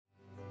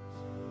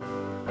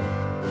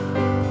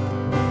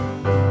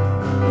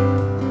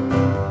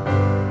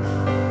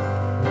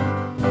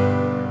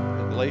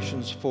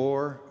Galatians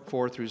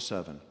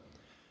 4:4-7.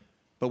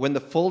 But when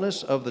the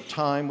fullness of the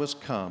time was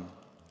come,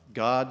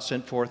 God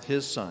sent forth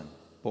his Son,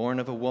 born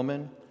of a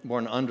woman,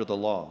 born under the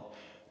law,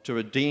 to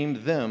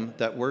redeem them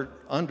that were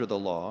under the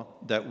law,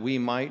 that we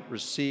might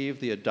receive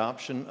the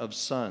adoption of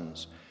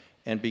sons.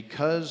 And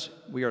because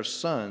we are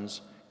sons,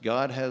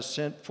 God has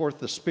sent forth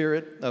the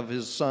Spirit of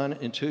his Son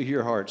into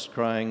your hearts,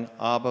 crying,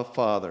 Abba,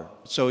 Father.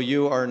 So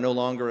you are no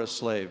longer a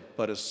slave,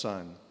 but a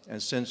son. And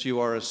since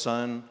you are a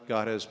son,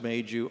 God has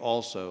made you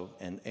also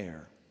an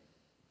heir.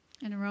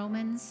 In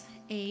Romans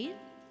 8,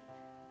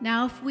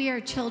 now if we are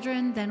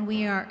children, then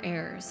we are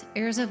heirs,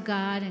 heirs of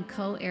God and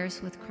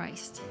co-heirs with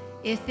Christ.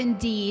 If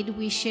indeed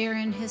we share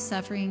in his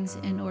sufferings,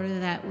 in order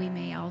that we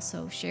may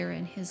also share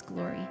in his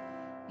glory.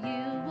 You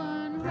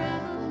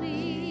unravel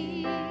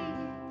me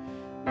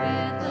with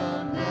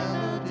a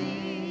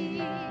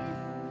melody.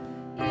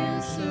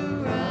 You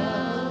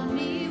surround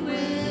me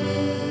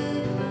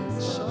with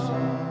a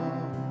song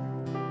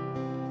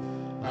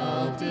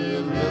of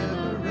deliverance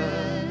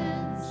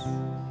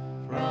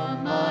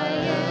from my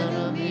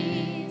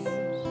enemies,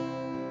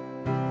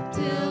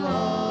 till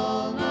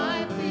all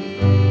my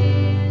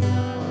fears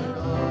are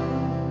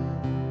gone.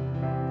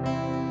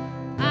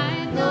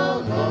 I'm no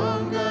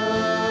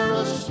longer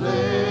a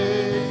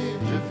slave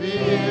to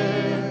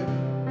fear.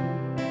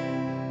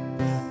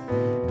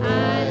 I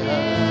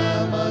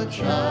am a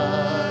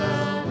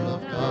child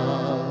of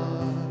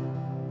God.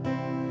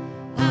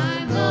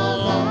 I'm no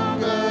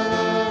longer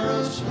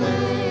a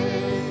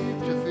slave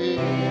to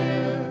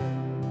fear.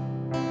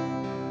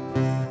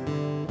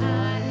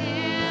 I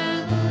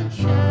am a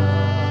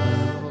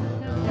child of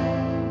God.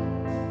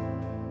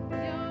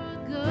 You're a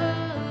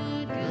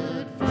good,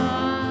 good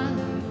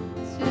Father.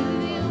 It's who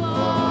you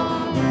are.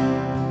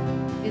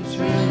 It's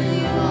who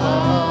you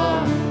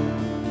are.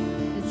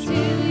 It's who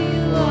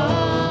you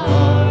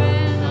are.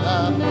 And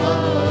I'm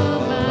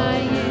loved by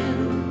you.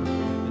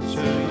 It's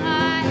who I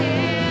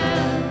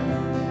am.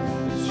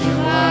 It's who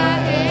I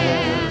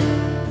am.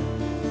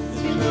 It's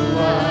who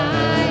I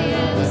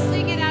am.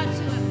 Sing it out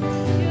to him.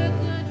 You're a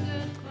good,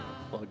 good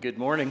Father. Well, good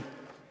morning.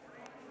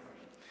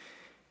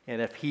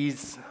 And if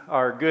he's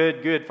our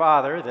good, good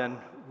Father, then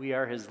we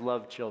are his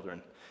loved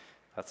children.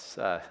 That's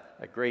a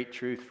great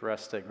truth for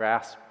us to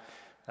grasp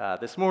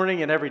this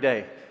morning and every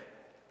day.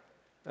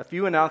 A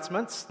few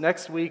announcements.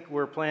 Next week,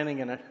 we're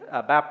planning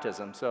a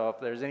baptism. So if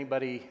there's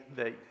anybody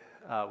that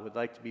would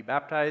like to be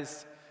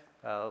baptized,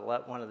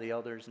 let one of the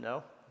elders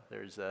know.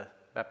 There's a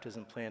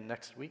baptism planned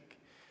next week.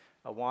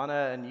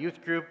 Awana and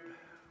youth group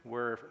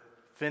were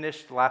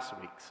finished last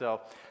week. So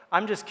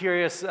I'm just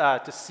curious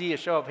to see a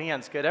show of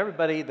hands. Could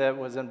everybody that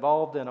was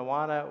involved in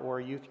Awana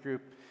or youth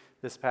group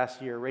this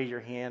past year raise your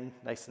hand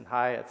nice and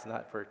high? It's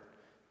not for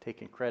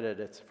taking credit.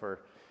 It's for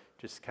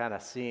just kind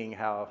of seeing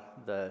how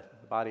the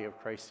body of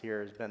Christ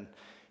here has been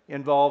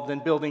involved in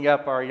building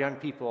up our young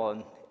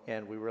people,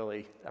 and we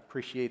really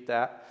appreciate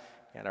that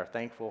and are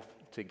thankful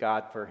to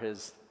God for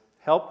his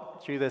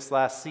help through this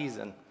last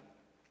season.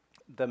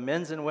 The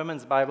men's and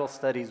women's Bible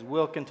studies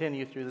will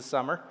continue through the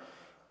summer,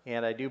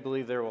 and I do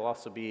believe there will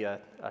also be a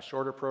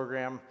shorter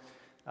program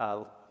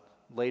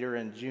later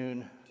in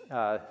June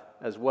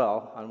as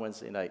well on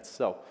Wednesday nights.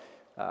 So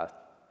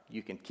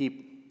you can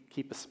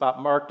keep a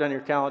spot marked on your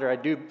calendar.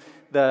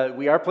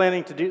 We are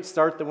planning to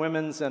start the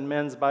women's and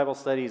men's Bible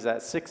studies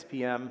at 6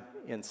 p.m.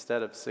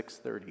 instead of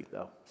 6:30,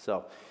 though.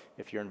 So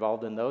if you're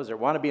involved in those or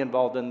want to be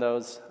involved in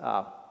those,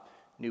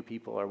 new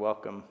people are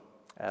welcome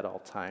at all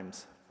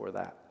times for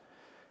that.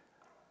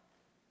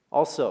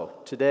 Also,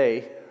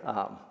 today,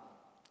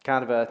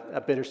 kind of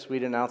a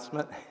bittersweet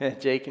announcement.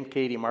 Jake and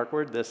Katie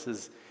Markward, this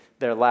is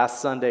their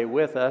last Sunday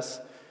with us.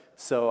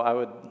 So I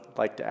would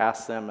like to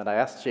ask them, and I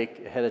asked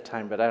Jake ahead of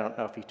time, but I don't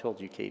know if he told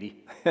you,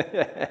 Katie,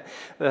 that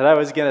I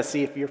was going to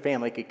see if your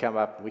family could come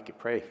up and we could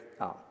pray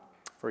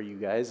for you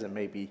guys, and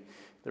maybe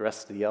the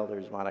rest of the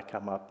elders want to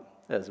come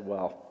up as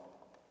well.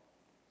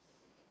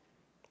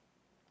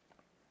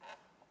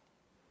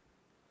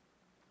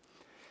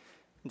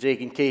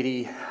 Jake and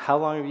Katie, how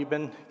long have you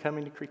been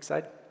coming to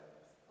Creekside?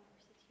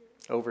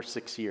 Over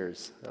 6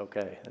 years,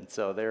 okay. And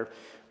so they're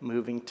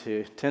moving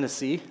to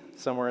Tennessee,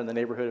 somewhere in the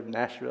neighborhood of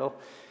Nashville,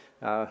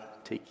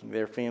 taking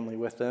their family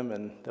with them,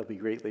 and they'll be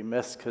greatly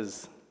missed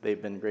because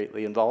they've been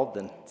greatly involved,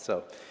 and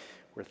so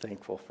we're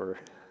thankful for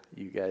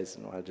you guys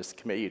and want to just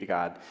commit you to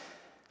God.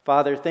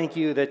 Father, thank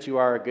you that you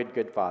are a good,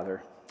 good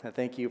Father. I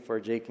thank you for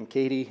Jake and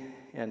Katie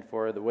and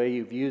for the way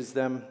you've used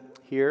them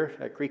here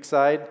at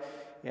Creekside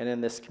and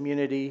in this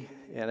community,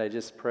 and I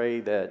just pray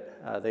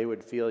that they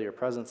would feel your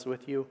presence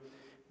with you.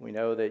 We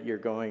know that you're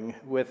going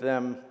with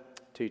them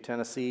to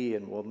Tennessee,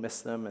 and we'll miss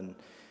them, and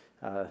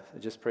I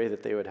just pray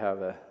that they would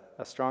have a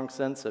strong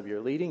sense of your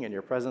leading and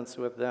your presence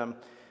with them,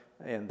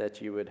 and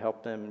that you would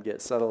help them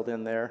get settled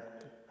in there.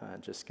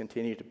 Just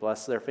continue to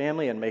bless their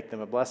family and make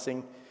them a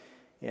blessing,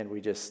 and we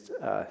just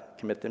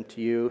commit them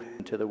to you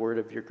and to the word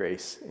of your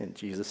grace. In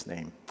Jesus'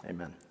 name,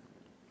 amen.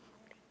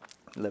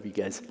 Love you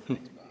guys.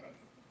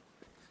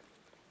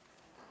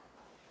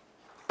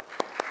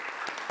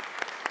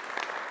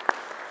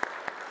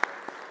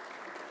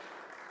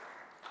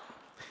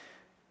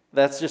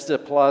 that's just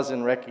applause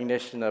and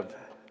recognition of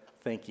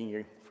thanking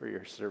you for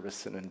your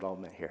service and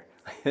involvement here.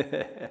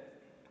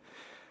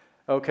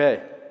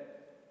 Okay.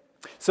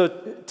 So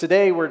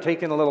today we're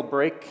taking a little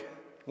break,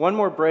 one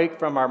more break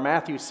from our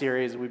Matthew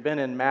series. We've been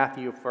in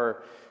Matthew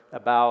for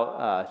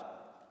about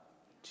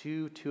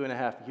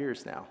 2.5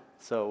 years now.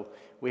 So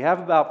we have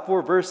about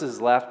 4 verses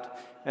left,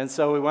 and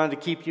so we wanted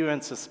to keep you in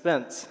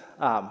suspense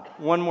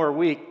one more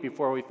week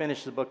before we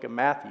finish the book of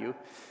Matthew.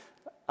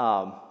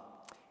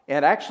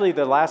 And actually,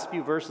 the last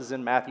few verses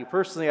in Matthew,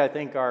 personally, I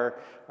think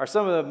are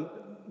some of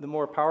the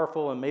more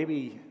powerful and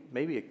maybe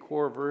a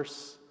core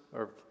verse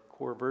or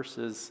core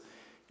verses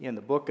in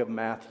the book of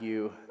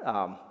Matthew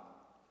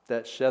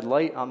that shed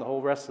light on the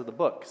whole rest of the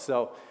book.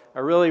 So I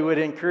really would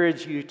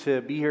encourage you to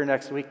be here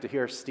next week to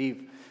hear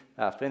Steve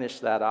finish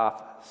that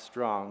off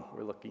strong.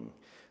 We're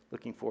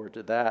looking forward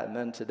to that. And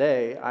then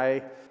today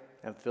I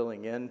am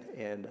filling in,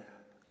 and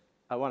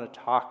I want to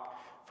talk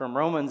from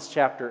Romans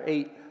chapter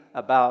 8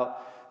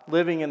 about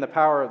living in the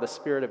power of the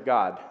Spirit of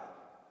God.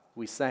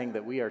 We sang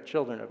that we are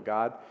children of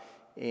God,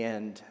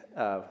 and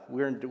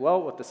we're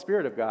indwelt with the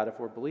Spirit of God if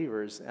we're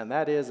believers, and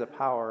that is a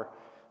power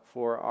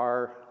for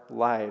our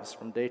lives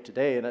from day to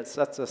day, and it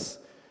sets us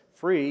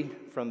free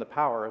from the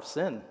power of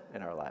sin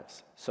in our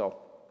lives. So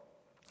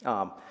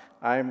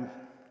I'm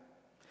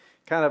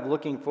kind of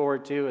looking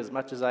forward to, as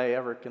much as I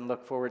ever can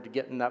look forward to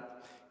getting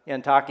up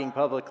and talking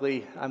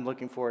publicly, I'm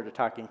looking forward to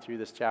talking through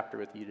this chapter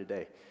with you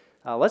today.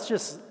 Let's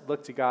just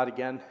look to God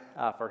again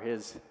for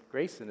His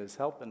grace and His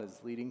help and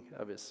His leading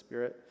of His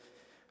Spirit.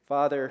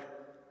 Father,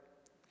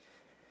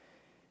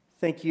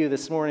 thank you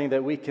this morning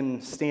that we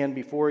can stand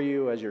before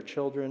you as your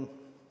children,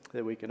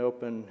 that we can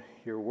open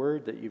your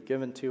word that you've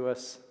given to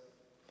us,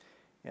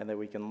 and that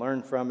we can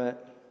learn from it.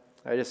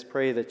 I just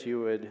pray that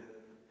you would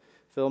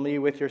fill me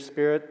with your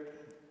Spirit,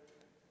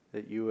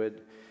 that you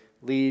would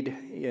lead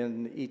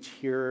in each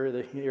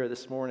hearer here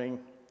this morning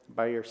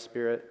by your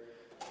Spirit,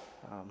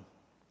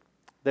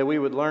 that we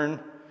would learn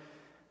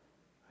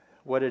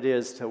what it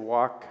is to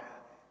walk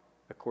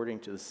according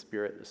to the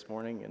Spirit this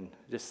morning. And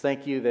just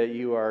thank you that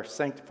you are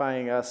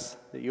sanctifying us,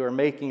 that you are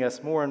making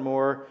us more and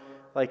more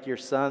like your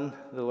Son,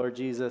 the Lord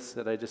Jesus,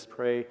 that I just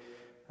pray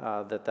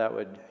that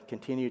would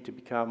continue to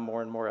become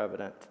more and more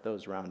evident to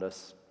those around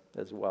us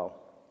as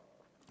well.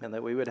 And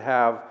that we would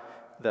have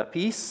the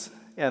peace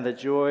and the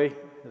joy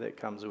that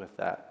comes with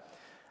that.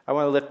 I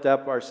want to lift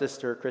up our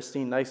sister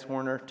Christine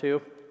Nicehorner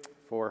too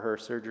for her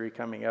surgery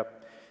coming up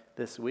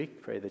this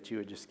week. Pray that you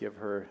would just give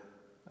her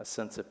a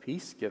sense of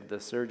peace, give the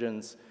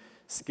surgeons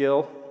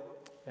skill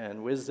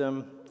and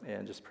wisdom,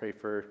 and just pray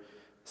for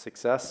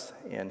success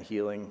and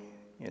healing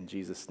in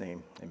Jesus'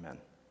 name. Amen.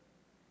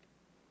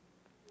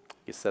 I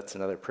guess that's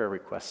another prayer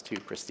request too.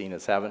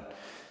 Christina's having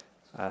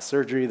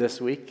surgery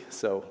this week,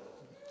 so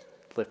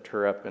lift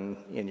her up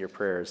in your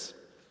prayers.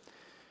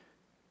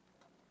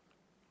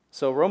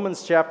 So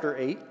Romans chapter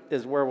 8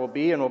 is where we'll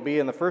be, and we'll be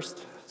in the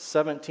first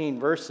 17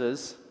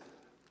 verses.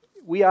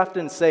 We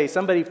often say,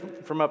 somebody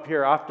from up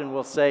here often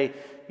will say,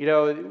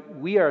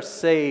 we are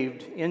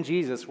saved in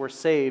Jesus. We're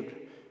saved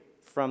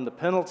from the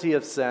penalty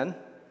of sin.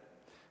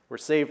 We're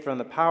saved from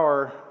the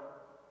power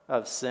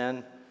of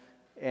sin,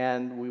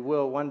 and we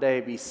will one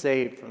day be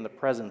saved from the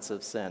presence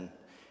of sin.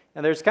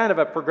 And there's kind of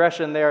a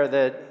progression there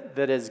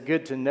that is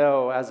good to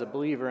know as a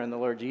believer in the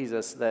Lord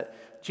Jesus, that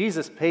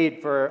Jesus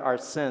paid for our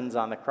sins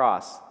on the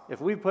cross. If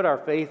we put our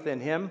faith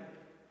in Him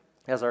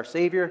as our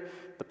Savior,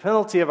 the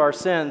penalty of our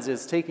sins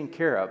is taken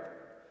care of.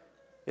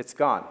 It's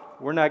gone.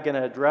 We're not going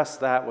to address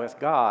that with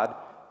God,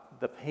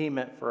 the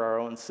payment for our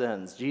own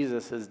sins.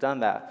 Jesus has done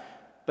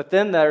that. But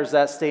then there's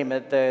that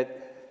statement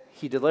that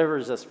He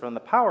delivers us from the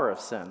power of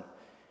sin.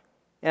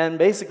 And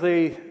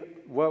basically,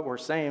 what we're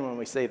saying when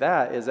we say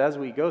that is as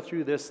we go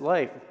through this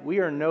life, we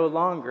are no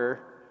longer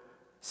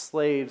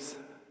slaves,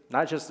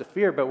 not just to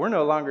fear, but we're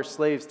no longer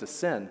slaves to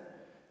sin.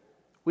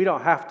 We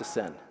don't have to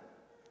sin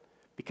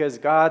because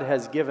God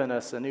has given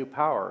us a new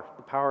power,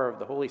 the power of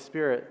the Holy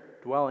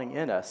Spirit dwelling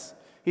in us.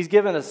 He's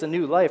given us a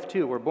new life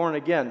too. We're born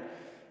again.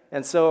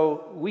 And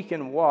so we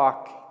can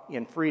walk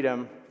in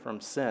freedom from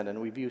sin,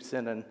 and we view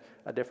sin in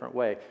a different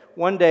way.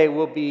 One day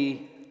we'll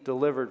be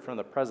delivered from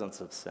the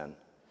presence of sin.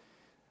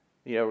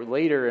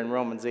 Later in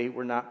Romans 8,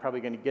 we're not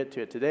probably going to get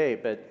to it today,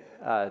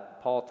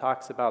 but Paul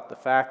talks about the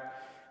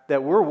fact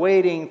that we're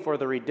waiting for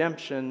the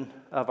redemption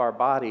of our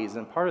bodies.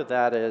 And part of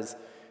that is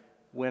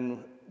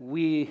when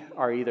we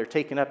are either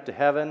taken up to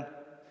heaven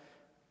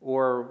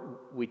or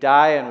we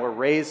die and we're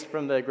raised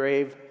from the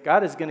grave,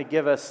 God is going to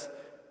give us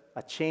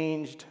a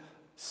changed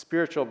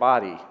spiritual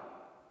body.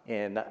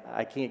 And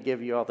I can't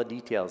give you all the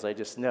details. I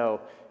just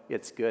know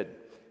it's good.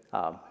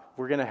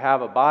 We're going to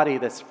have a body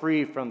that's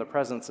free from the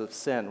presence of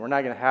sin. We're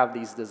not going to have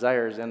these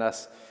desires in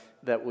us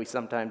that we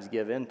sometimes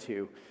give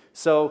into.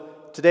 So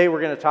today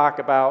we're going to talk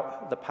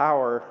about the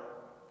power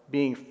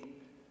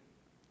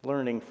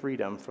learning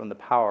freedom from the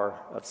power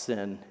of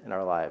sin in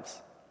our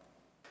lives.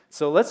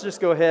 So let's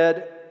just go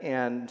ahead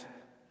and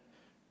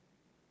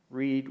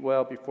read,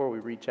 before we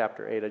read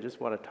chapter 8, I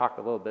just want to talk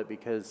a little bit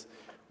because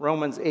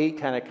Romans 8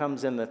 kind of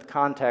comes in the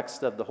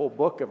context of the whole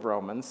book of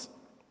Romans.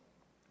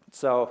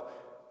 So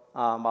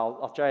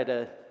I'll try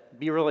to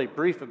be really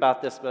brief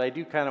about this, but I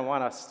do kind of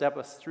want to step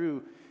us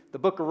through the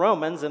book of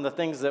Romans and the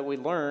things that we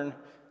learn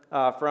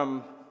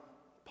from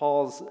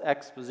Paul's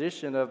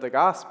exposition of the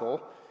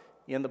gospel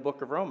in the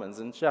book of Romans.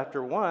 In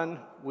chapter 1,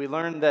 we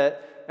learn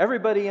that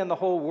everybody in the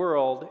whole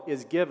world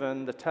is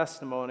given the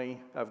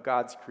testimony of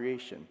God's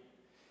creation.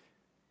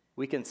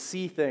 We can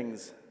see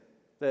things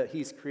that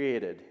he's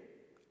created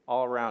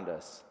all around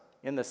us,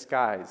 in the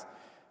skies,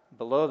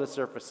 below the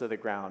surface of the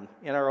ground,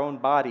 in our own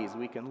bodies.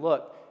 We can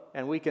look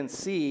and we can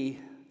see,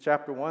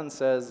 chapter 1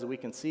 says, we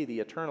can see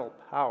the eternal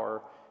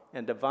power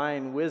and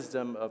divine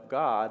wisdom of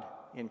God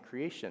in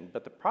creation.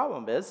 But the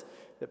problem is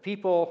that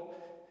people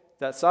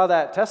that saw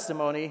that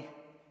testimony,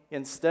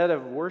 instead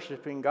of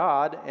worshiping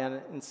God and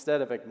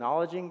instead of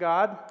acknowledging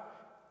God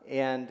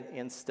and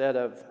instead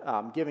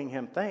of giving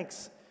him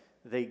thanks,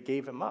 they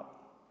gave him up.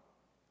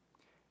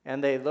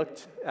 And they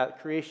looked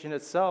at creation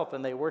itself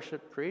and they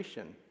worshiped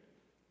creation,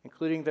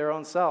 including their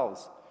own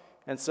selves.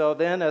 And so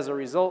then, as a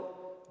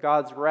result,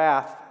 God's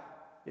wrath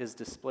is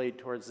displayed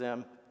towards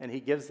them, and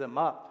he gives them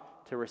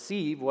up to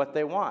receive what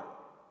they want.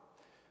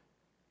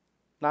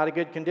 Not a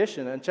good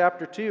condition. And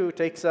chapter 2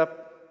 takes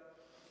up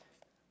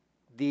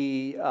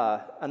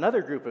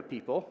another group of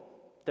people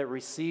that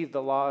received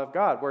the law of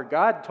God, where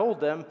God told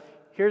them,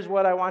 here's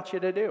what I want you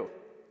to do.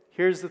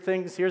 Here's the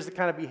things, here's the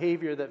kind of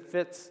behavior that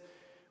fits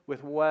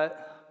with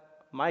what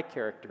my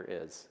character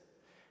is.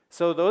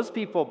 So those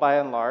people, by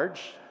and large,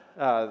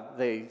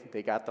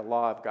 they got the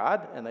law of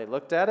God, and they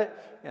looked at it,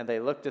 and they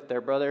looked at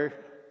their brother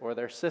or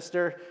their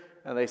sister,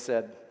 and they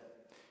said,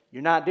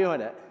 you're not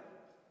doing it.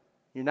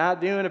 You're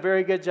not doing a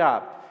very good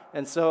job.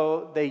 And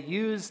so they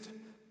used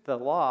the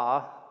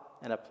law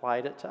and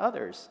applied it to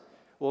others.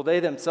 Well,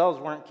 they themselves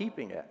weren't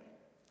keeping it.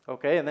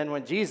 Okay, and then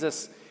when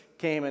Jesus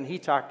came and he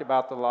talked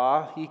about the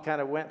law, he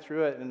kind of went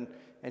through it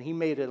and he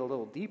made it a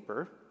little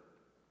deeper.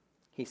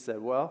 He said,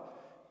 well,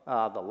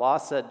 the law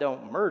said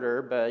don't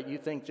murder, but you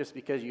think just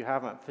because you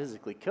haven't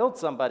physically killed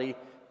somebody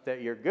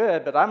that you're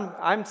good. But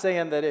I'm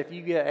saying that if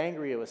you get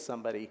angry with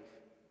somebody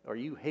or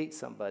you hate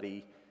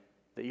somebody,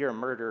 that you're a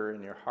murderer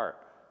in your heart.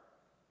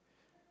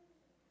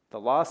 The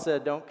law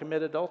said don't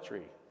commit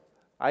adultery.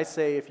 I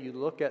say if you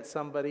look at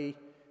somebody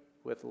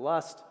with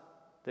lust,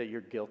 that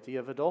you're guilty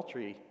of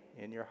adultery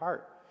in your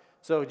heart.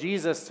 So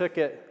Jesus took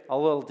it a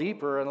little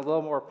deeper and a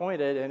little more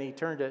pointed, and he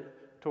turned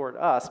it toward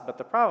us. But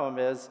the problem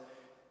is,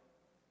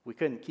 we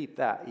couldn't keep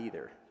that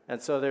either.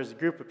 And so there's a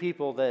group of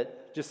people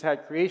that just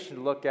had creation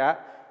to look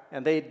at,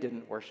 and they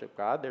didn't worship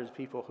God. There's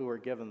people who were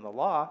given the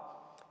law,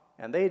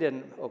 and they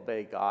didn't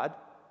obey God.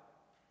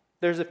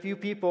 There's a few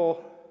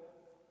people,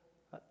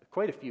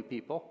 quite a few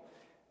people,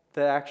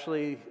 that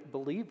actually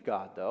believed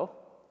God, though.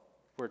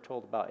 We're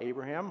told about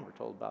Abraham, we're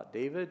told about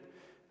David,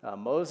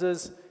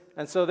 Moses.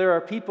 And so there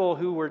are people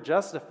who were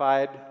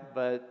justified,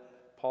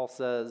 but Paul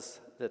says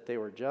that they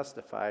were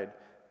justified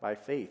by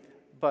faith.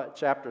 But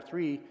chapter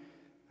 3,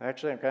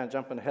 actually I'm kind of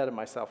jumping ahead of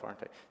myself,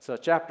 aren't I? So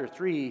chapter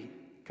 3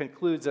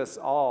 concludes us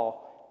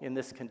all in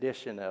this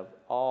condition of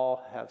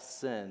all have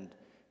sinned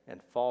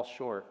and fall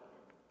short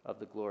of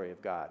the glory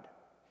of God.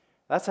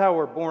 That's how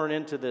we're born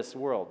into this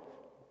world,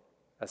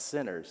 as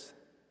sinners.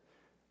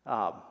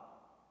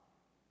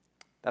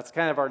 That's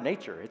kind of our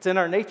nature. It's in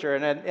our nature.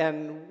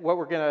 And what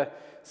we're going to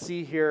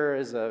see here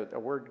is a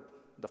word,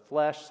 the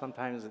flesh.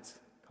 Sometimes it's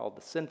called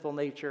the sinful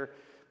nature.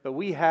 But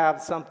we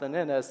have something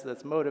in us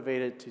that's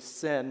motivated to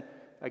sin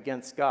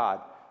against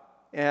God.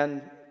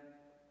 And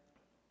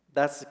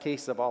that's the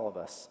case of all of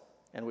us.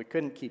 And we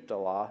couldn't keep the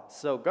law.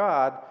 So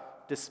God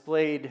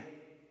displayed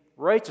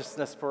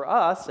righteousness for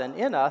us and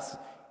in us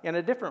in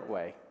a different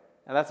way.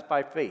 And that's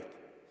by faith.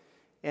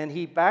 And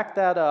he backed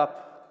that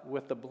up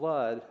with the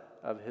blood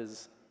of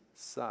his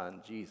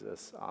Son,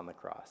 Jesus, on the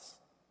cross.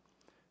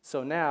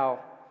 So now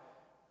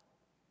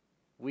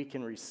we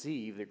can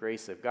receive the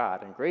grace of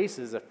God. And grace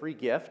is a free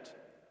gift.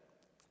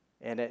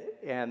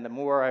 And the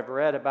more I've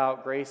read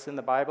about grace in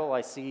the Bible,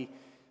 I see,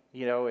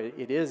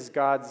 it is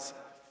God's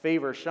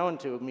favor shown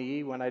to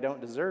me when I don't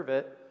deserve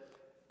it.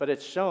 But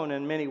it's shown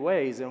in many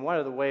ways. And one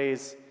of the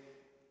ways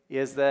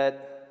is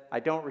that I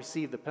don't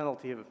receive the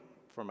penalty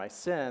for my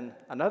sin.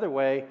 Another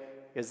way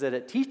is that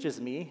it teaches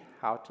me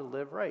how to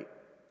live right.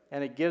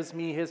 And it gives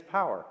me his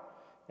power.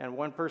 And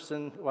one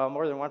person, well,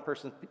 more than one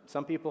person,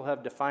 some people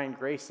have defined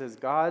grace as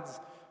God's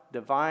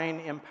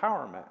divine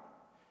empowerment.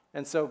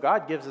 And so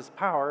God gives us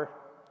power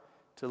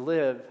to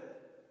live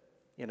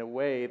in a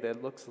way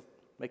that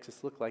makes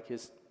us look like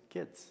his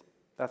kids.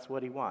 That's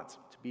what he wants,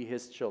 to be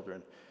his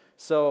children.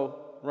 So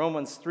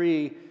Romans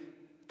 3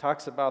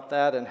 talks about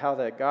that and how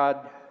that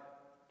God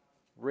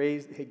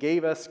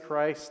gave us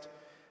Christ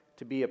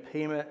to be a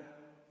payment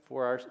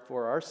for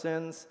our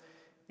sins,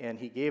 and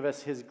he gave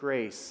us his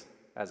grace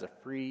as a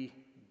free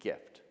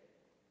gift.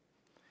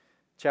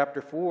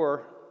 Chapter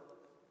 4,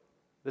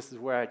 this is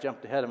where I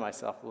jumped ahead of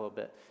myself a little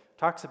bit,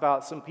 talks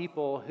about some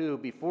people who,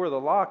 before the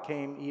law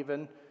came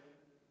even,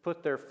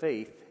 put their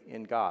faith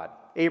in God.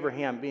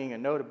 Abraham being a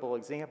notable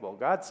example.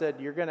 God said,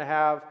 you're going to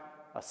have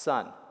a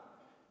son.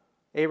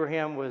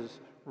 Abraham was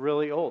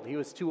really old. He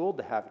was too old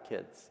to have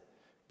kids.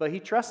 But he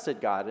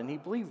trusted God and he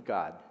believed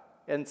God.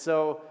 And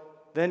so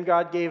then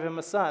God gave him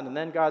a son. And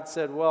then God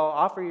said, well,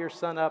 offer your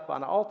son up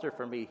on an altar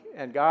for me.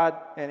 And God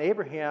and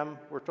Abraham,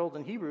 we're told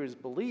in Hebrews,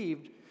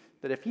 believed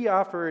that if he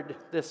offered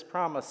this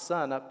promised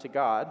son up to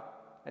God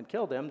and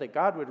killed him, that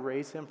God would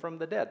raise him from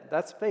the dead.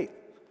 That's faith.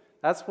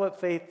 That's what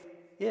faith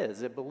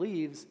is. It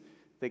believes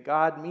that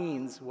God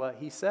means what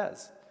he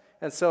says.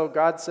 And so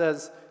God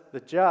says the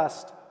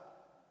just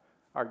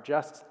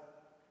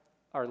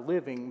are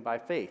living by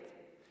faith.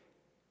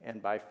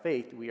 And by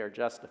faith we are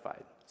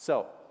justified.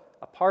 So,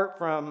 apart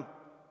from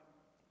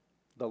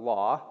the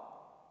law,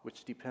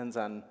 which depends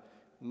on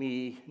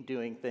me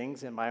doing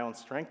things in my own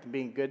strength and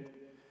being good,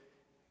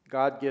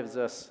 God gives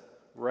us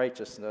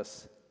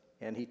righteousness,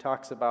 and he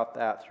talks about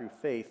that through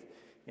faith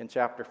in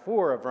chapter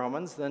 4 of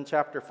Romans. Then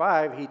chapter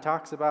 5, he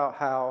talks about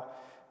how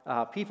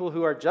people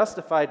who are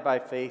justified by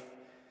faith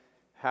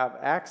have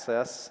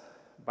access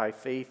by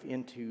faith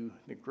into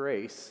the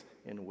grace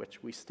in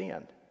which we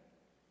stand.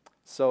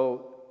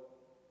 So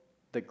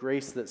the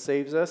grace that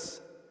saves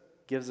us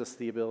gives us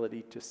the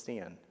ability to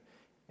stand.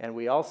 And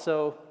we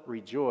also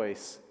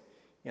rejoice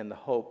in the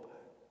hope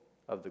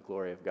of the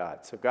glory of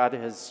God. So God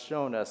has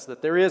shown us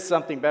that there is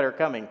something better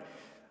coming.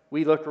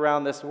 We look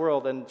around this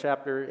world in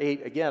chapter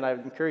 8. Again, I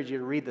would encourage you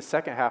to read the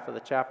second half of the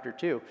chapter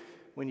 2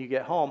 when you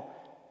get home.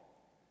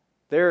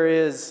 There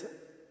is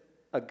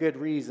a good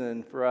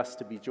reason for us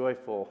to be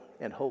joyful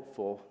and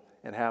hopeful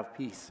and have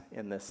peace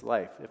in this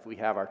life if we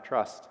have our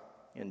trust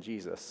in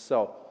Jesus.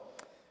 So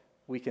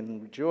we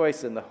can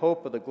rejoice in the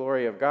hope of the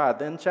glory of God.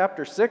 Then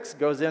chapter 6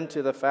 goes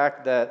into the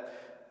fact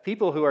that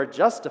people who are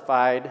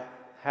justified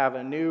have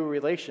a new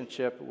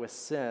relationship with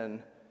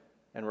sin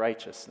and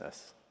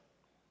righteousness.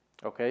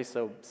 Okay,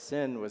 so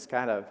sin was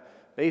kind of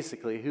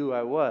basically who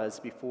I was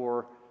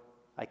before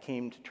I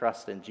came to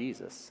trust in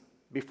Jesus,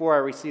 before I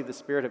received the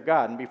Spirit of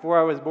God. And before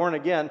I was born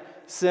again,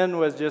 sin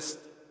was just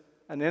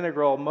an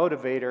integral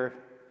motivator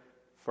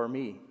for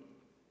me.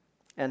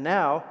 And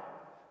now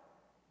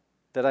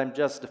that I'm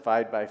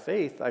justified by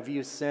faith, I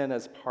view sin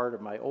as part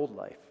of my old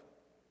life.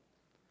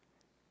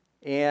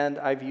 And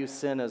I view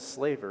sin as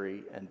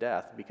slavery and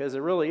death, because it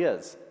really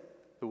is.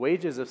 The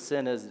wages of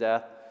sin is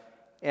death,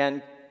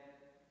 and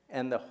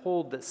the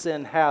hold that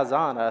sin has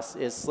on us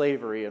is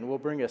slavery and will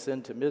bring us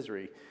into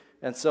misery.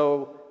 And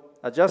so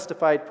a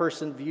justified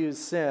person views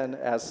sin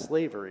as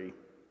slavery,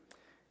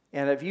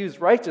 and it views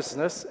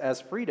righteousness as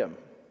freedom,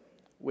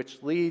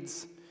 which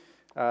leads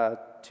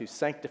to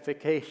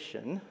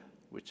sanctification,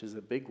 which is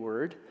a big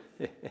word.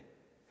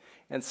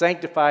 And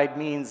sanctified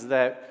means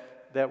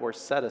that we're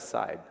set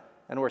aside,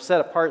 and we're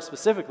set apart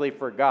specifically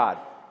for God,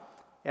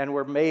 and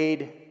we're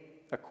made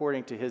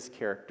according to his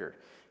character.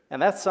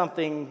 And that's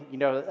something,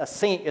 a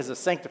saint is a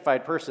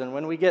sanctified person.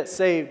 When we get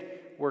saved,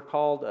 we're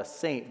called a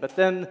saint. But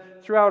then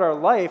throughout our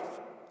life,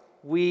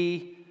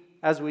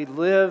 as we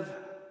live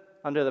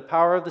under the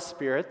power of the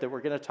Spirit that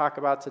we're going to talk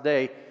about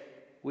today,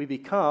 we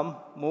become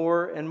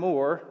more and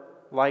more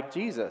like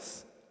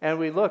Jesus. And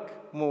we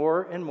look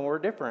more and more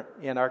different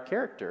in our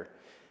character.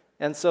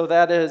 And so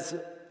that is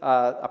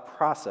a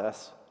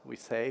process, we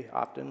say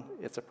often.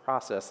 It's a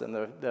process, and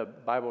the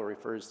Bible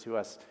refers to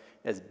us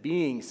as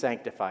being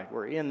sanctified.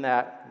 We're in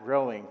that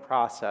growing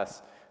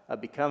process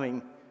of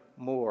becoming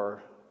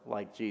more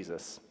like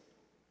Jesus.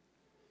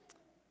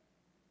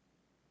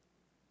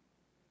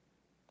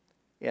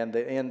 And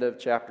the end of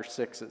chapter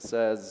 6, it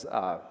says,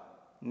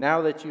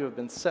 now that you have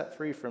been set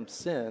free from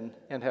sin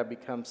and have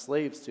become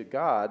slaves to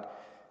God,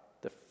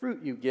 the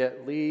fruit you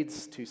get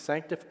leads to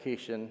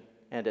sanctification,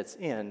 and its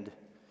end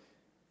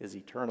is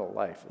eternal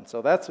life. And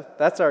so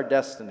that's our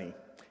destiny.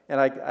 And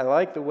I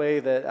like the way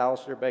that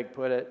Alistair Begg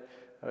put it.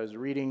 I was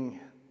reading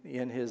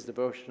in his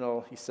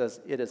devotional, he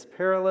says, it is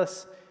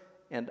perilous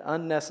and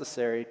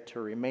unnecessary to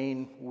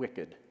remain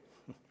wicked.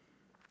 I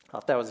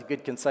thought that was a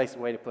good, concise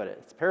way to put it.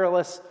 It's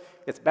perilous,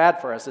 it's bad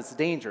for us, it's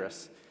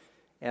dangerous,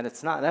 and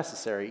it's not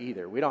necessary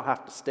either. We don't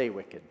have to stay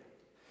wicked.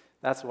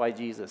 That's why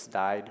Jesus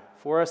died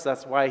for us.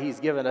 That's why he's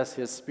given us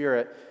his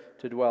Spirit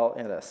to dwell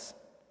in us.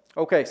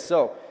 Okay,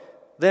 so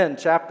then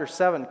chapter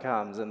 7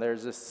 comes, and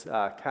there's this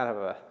kind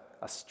of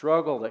a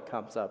struggle that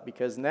comes up,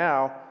 because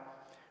now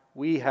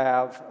we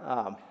have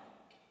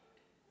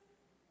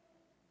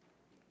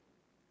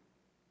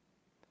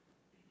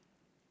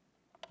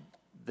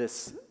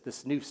this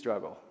new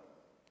struggle.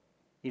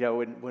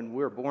 When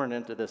we're born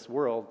into this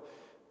world,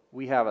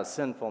 we have a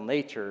sinful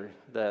nature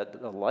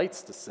that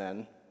delights to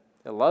sin.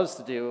 It loves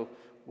to do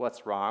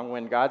what's wrong.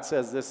 When God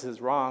says this is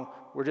wrong,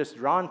 we're just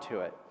drawn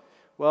to it.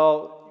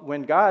 Well,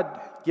 when God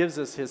gives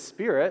us his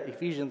Spirit,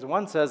 Ephesians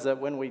 1 says that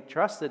when we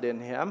trusted in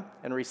him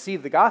and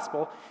received the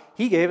gospel,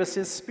 he gave us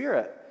his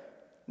Spirit.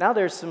 Now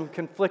there's some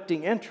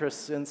conflicting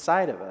interests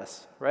inside of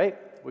us, right?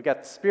 We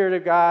got the Spirit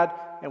of God,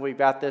 and we've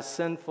got this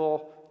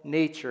sinful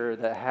nature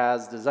that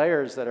has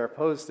desires that are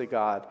opposed to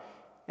God.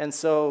 And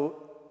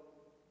so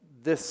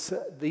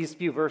these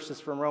few verses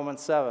from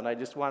Romans 7, I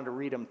just wanted to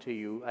read them to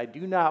you. I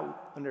do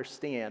not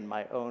understand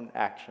my own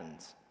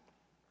actions,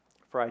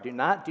 for I do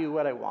not do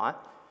what I want,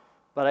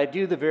 but I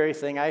do the very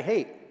thing I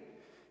hate.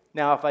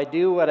 Now, if I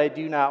do what I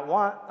do not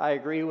want, I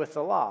agree with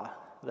the law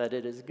that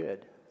it is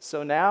good.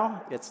 So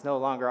now it's no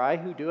longer I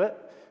who do it,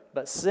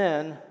 but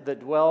sin that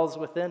dwells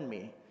within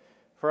me.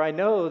 For I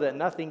know that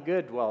nothing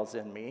good dwells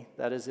in me,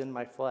 that is in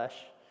my flesh.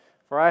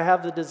 For I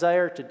have the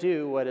desire to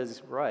do what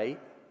is right,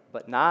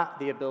 but not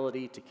the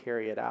ability to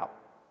carry it out.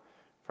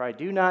 For I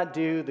do not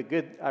do the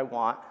good I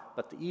want,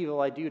 but the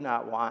evil I do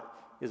not want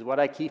is what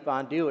I keep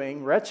on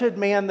doing. Wretched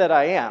man that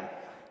I am,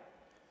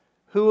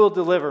 who will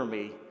deliver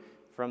me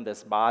from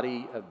this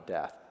body of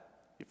death?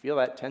 You feel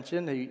that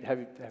tension?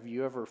 Have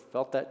you ever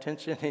felt that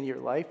tension in your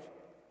life?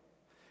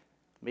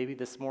 Maybe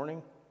this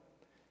morning?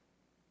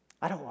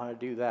 I don't want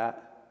to do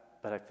that,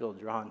 but I feel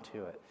drawn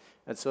to it.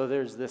 And so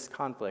there's this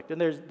conflict. And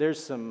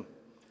there's some,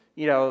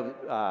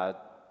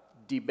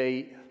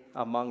 debate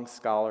among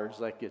scholars,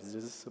 like, does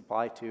this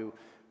apply to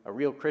a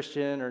real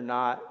Christian or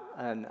not?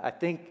 And I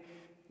think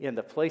in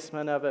the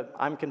placement of it,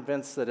 I'm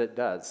convinced that it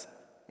does.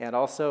 And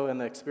also in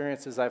the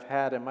experiences I've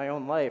had in my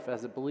own life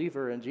as a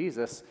believer in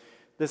Jesus,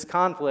 this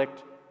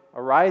conflict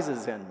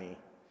arises in me.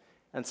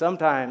 And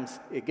sometimes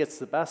it gets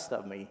the best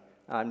of me.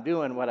 I'm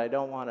doing what I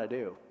don't want to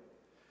do.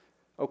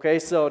 Okay,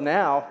 so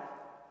now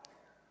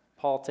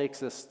Paul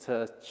takes us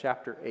to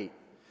chapter 8.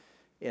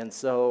 And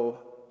so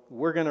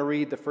we're going to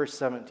read the first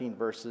 17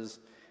 verses.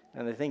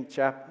 And I think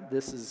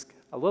this is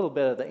a little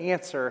bit of the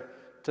answer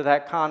to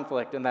that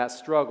conflict and that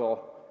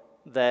struggle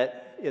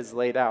that is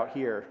laid out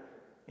here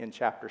in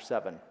chapter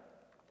 7.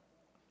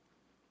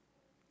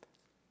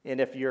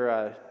 And if you're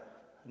a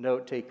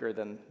note taker,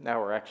 then now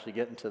we're actually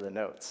getting to the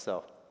notes.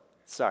 So,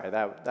 sorry,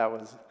 that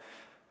was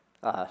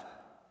a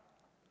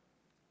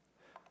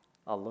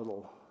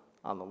little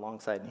on the long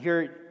side. And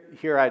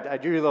here I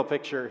drew a little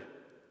picture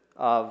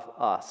of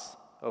us.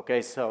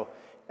 Okay, so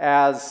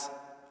as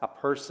a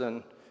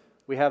person,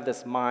 we have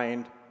this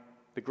mind.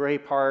 The gray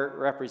part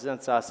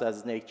represents us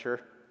as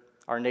nature,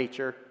 our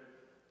nature.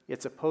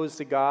 It's opposed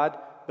to God.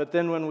 But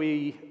then when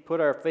we put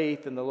our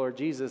faith in the Lord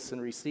Jesus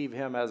and receive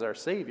him as our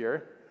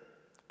Savior,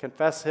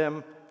 confess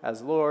him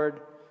as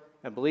Lord,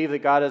 and believe that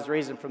God has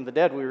raised him from the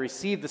dead, we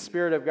receive the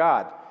Spirit of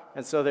God.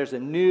 And so there's a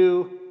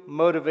new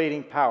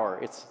motivating power.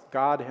 It's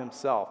God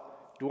himself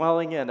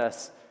dwelling in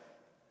us.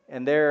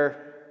 And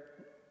there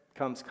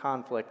comes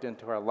conflict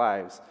into our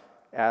lives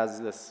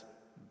as this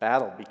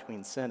battle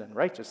between sin and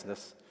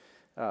righteousness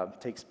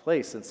takes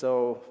place. And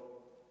so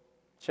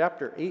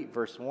chapter 8,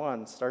 verse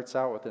 1 starts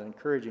out with an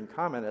encouraging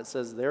comment. It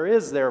says, "There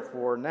is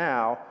therefore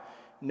now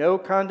no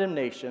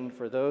condemnation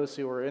for those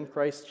who are in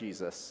Christ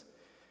Jesus.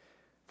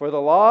 For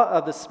the law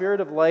of the Spirit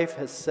of life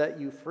has set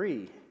you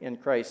free in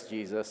Christ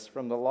Jesus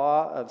from the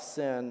law of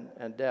sin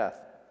and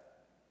death."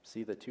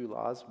 See the two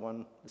laws,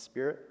 one the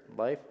Spirit,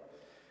 life,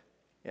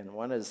 and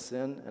one is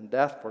sin and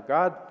death. For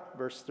God,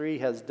 verse 3,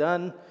 has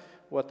done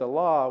what the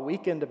law,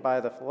 weakened by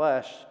the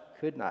flesh,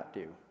 could not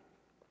do.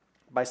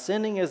 By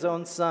sending his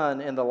own Son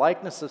in the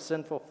likeness of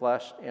sinful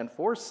flesh, and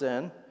for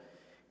sin,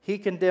 he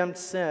condemned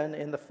sin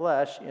in the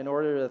flesh in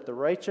order that the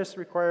righteous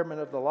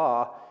requirement of the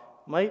law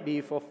might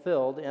be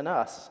fulfilled in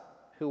us,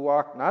 who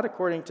walk not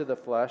according to the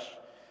flesh,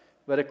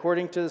 but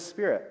according to the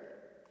Spirit.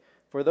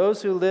 For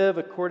those who live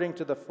according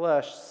to the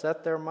flesh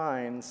set their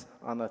minds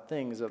on the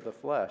things of the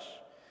flesh,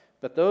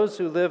 but those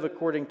who live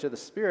according to the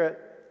Spirit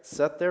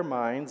set their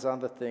minds on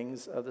the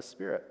things of the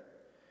Spirit.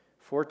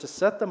 For to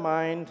set the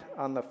mind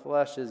on the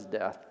flesh is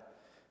death,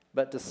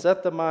 but to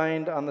set the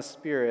mind on the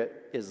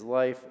Spirit is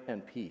life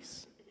and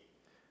peace.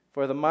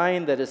 For the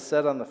mind that is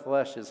set on the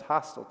flesh is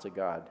hostile to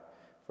God,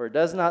 for it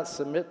does not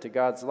submit to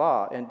God's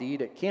law.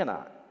 Indeed, it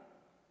cannot.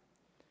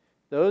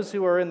 Those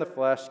who are in the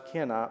flesh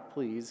cannot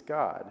please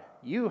God.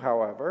 You,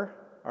 however,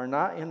 are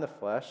not in the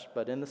flesh,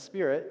 but in the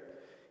Spirit,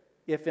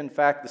 if in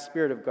fact the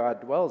Spirit of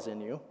God dwells in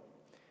you.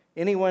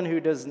 Anyone who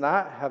does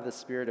not have the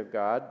Spirit of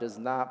God does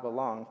not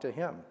belong to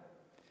him.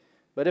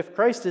 But if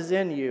Christ is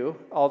in you,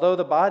 although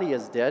the body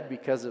is dead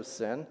because of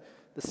sin,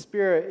 the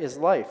Spirit is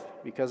life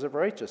because of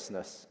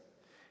righteousness.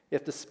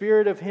 If the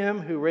Spirit of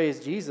him who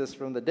raised Jesus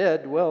from the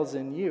dead dwells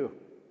in you,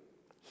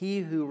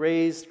 he who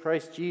raised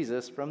Christ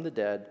Jesus from the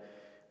dead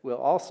will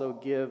also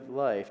give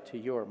life to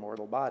your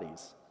mortal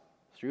bodies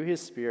through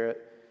his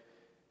Spirit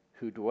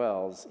who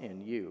dwells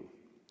in you.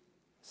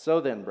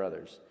 So then,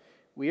 brothers,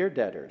 we are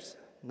debtors,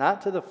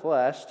 not to the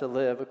flesh, to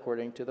live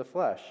according to the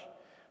flesh.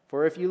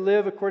 For if you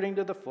live according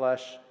to the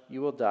flesh,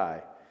 you will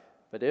die.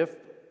 But if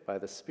by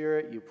the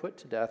Spirit you put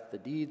to death the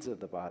deeds of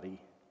the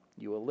body,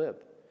 you will live.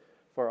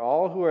 For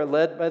all who are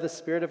led by the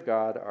Spirit of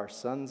God are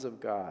sons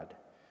of God.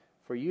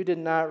 For you did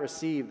not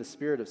receive the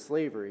spirit of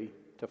slavery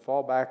to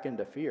fall back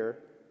into fear,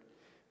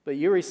 but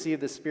you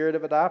received the Spirit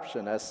of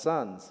adoption as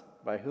sons,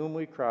 by whom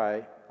we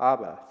cry,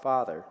 Abba,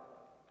 Father.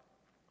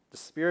 The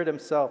Spirit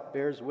himself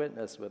bears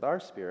witness with our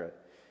spirit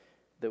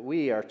that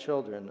we are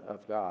children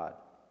of God.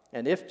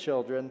 And if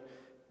children,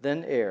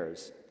 then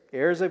heirs,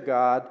 heirs of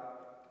God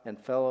and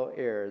fellow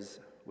heirs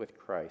with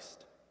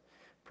Christ,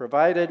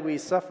 provided we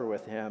suffer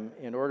with him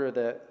in order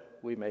that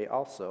we may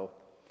also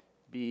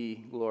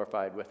be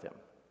glorified with him.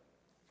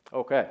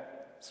 Okay,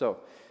 so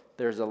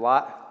there's a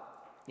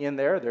lot in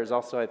there. There's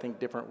also, I think,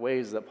 different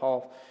ways that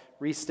Paul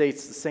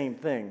restates the same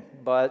thing.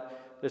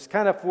 But there's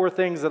kind of four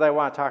things that I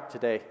want to talk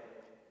today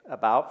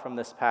about from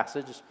this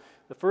passage.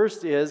 The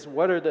first is,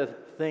 what are the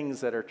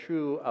things that are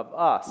true of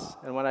us?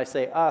 And when I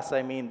say us,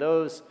 I mean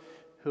those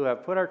who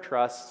have put our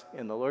trust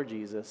in the Lord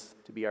Jesus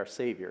to be our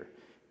Savior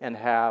and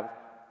have,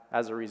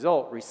 as a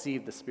result,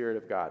 received the Spirit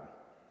of God.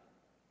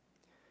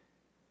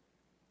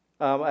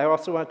 I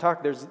also want to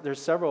talk,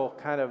 there's several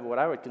kind of what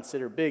I would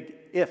consider big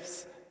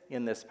ifs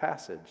in this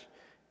passage.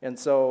 And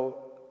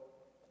so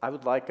I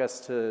would like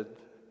us to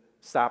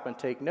stop and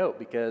take note,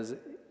 because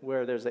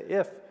where there's an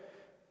if,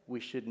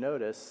 we should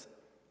notice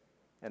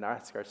and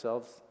ask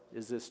ourselves,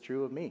 is this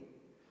true of me?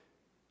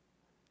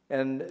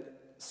 And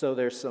so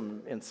there's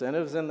some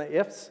incentives in the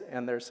ifs,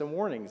 and there's some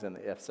warnings in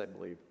the ifs, I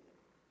believe.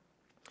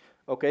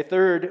 Okay,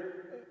 third,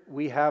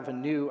 we have a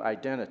new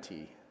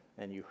identity.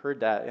 And you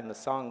heard that in the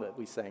song that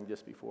we sang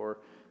just before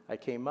I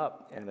came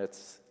up. And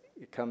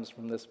it comes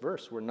from this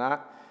verse. We're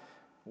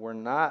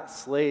not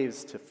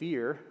slaves to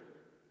fear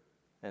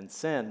and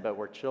sin, but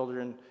we're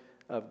children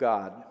of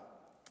God.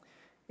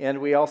 And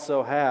we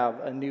also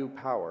have a new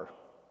power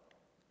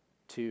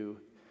to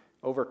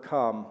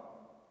overcome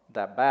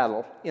that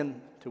battle,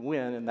 to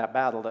win in that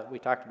battle that we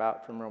talked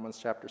about from Romans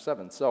chapter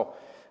 7. So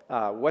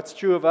what's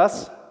true of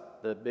us?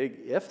 The big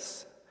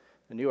ifs,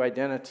 the new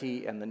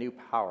identity, and the new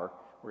power.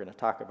 We're going to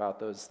talk about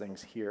those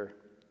things here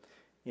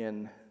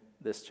in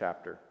this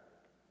chapter.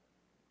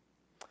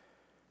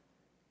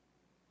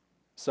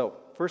 So,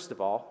 first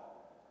of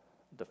all,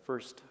 the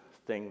first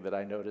thing that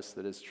I notice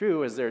that is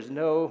true is there's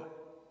no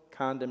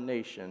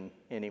condemnation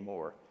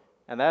anymore.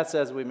 And that's,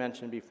 as we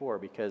mentioned before,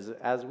 because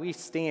as we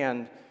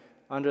stand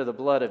under the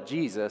blood of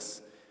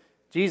Jesus,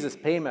 Jesus'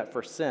 payment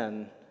for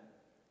sin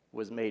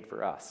was made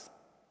for us.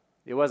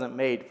 It wasn't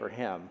made for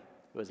him,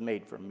 it was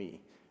made for me.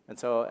 And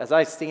so as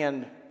I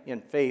stand in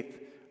faith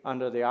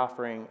under the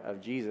offering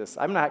of Jesus,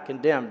 I'm not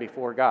condemned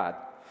before God.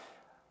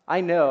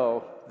 I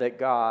know that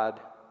God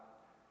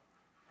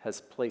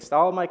has placed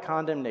all my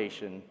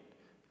condemnation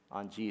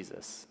on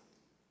Jesus.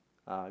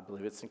 I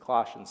believe it's in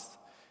Colossians.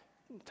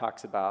 It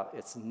talks about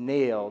it's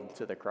nailed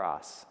to the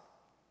cross.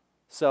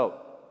 So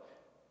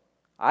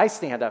I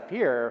stand up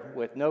here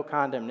with no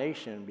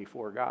condemnation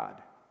before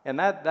God. And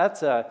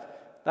that's a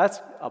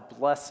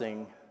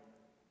blessing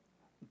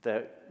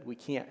that we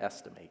can't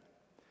estimate.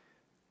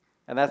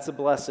 And that's a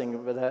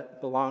blessing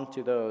that belongs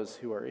to those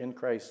who are in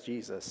Christ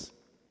Jesus.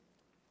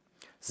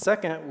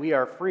 Second, we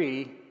are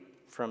free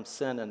from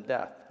sin and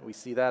death. We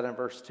see that in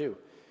verse 2.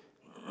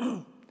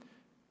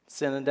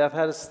 Sin and death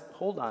had a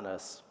hold on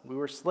us. We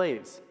were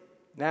slaves.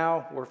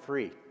 Now we're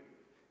free.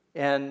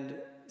 And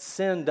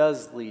sin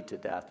does lead to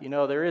death. You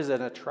know, there is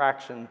an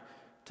attraction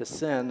to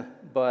sin,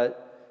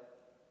 but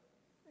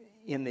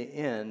in the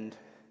end,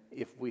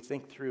 if we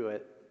think through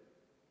it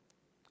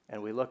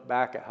and we look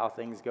back at how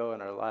things go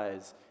in our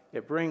lives,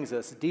 it brings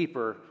us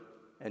deeper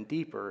and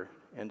deeper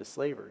into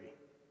slavery.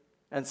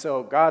 And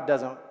so God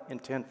doesn't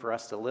intend for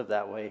us to live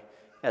that way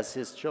as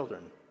his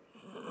children.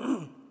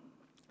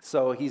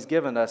 So he's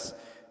given us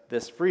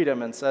this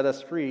freedom and set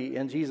us free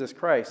in Jesus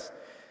Christ.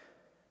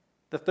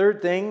 The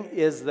third thing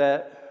is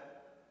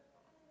that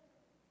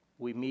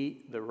we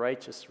meet the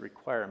righteous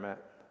requirement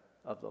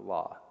of the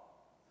law.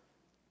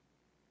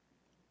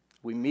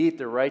 We meet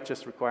the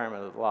righteous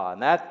requirement of the law.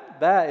 And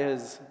that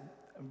is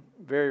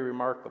very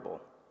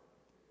remarkable,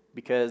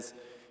 because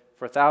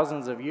for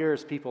thousands of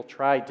years, people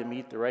tried to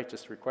meet the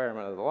righteous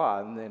requirement of the law.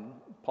 And then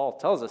Paul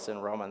tells us in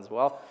Romans,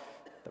 well,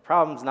 the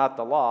problem's not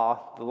the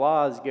law. The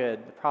law is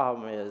good. The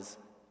problem is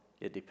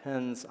it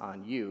depends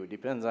on you. It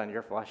depends on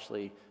your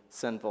fleshly,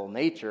 sinful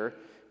nature.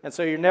 And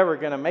so you're never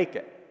going to make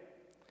it.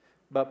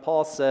 But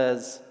Paul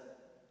says,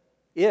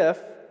 if,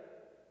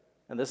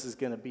 and this is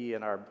going to be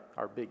in our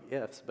big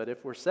ifs, but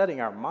if we're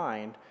setting our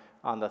mind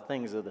on the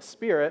things of the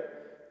Spirit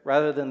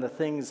rather than the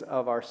things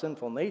of our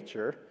sinful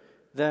nature,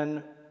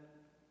 then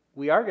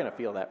we are going to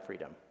feel that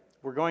freedom.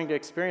 We're going to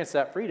experience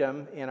that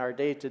freedom in our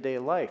day-to-day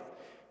life.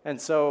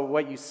 And so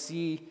what you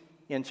see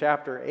in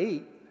chapter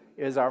 8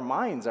 is our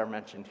minds are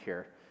mentioned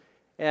here.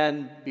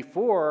 And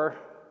before,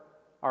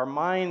 our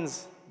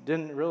minds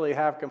didn't really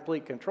have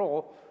complete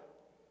control.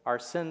 Our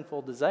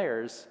sinful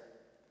desires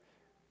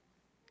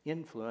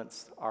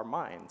influenced our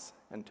minds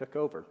and took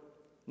over.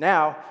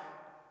 Now,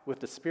 with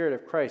the Spirit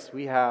of Christ,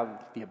 we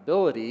have the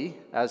ability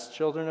as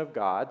children of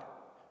God,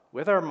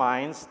 with our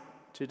minds,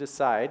 to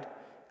decide,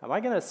 am I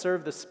going to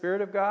serve the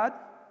Spirit of God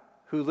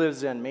who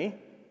lives in me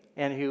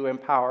and who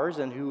empowers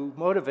and who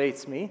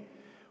motivates me,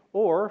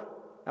 or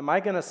am I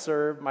going to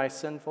serve my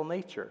sinful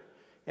nature?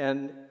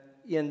 And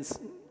in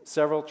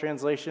several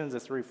translations,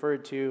 it's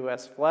referred to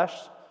as flesh.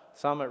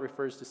 Some it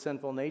refers to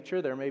sinful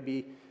nature. There may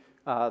be,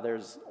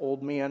 there's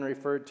old man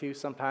referred to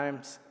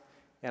sometimes.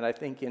 And I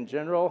think in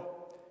general,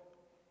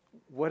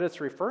 what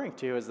it's referring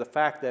to is the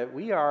fact that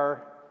we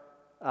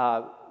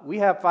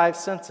have five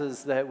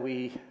senses that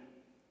we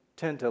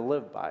tend to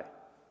live by.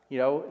 You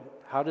know,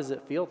 how does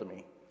it feel to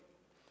me?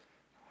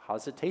 How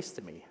does it taste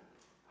to me?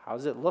 How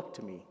does it look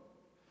to me?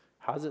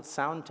 How does it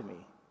sound to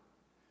me?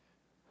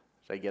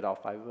 Should I get all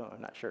five of them?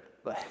 I'm not sure.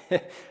 But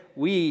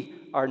we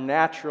are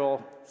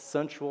natural,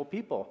 sensual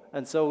people.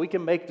 And so we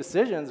can make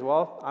decisions.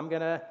 Well, I'm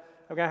gonna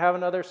have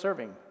another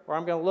serving. Or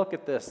I'm going to look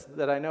at this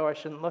that I know I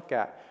shouldn't look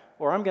at.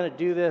 Or I'm going to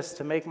do this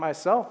to make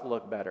myself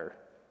look better.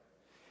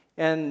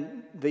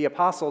 And the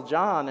Apostle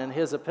John in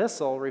his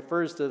epistle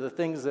refers to the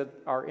things that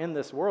are in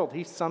this world.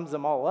 He sums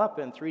them all up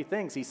in three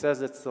things. He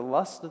says it's the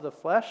lust of the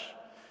flesh,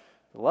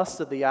 the lust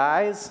of the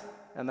eyes,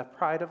 and the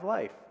pride of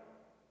life.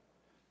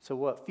 So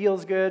what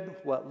feels good,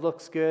 what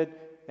looks good,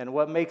 and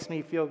what makes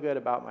me feel good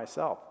about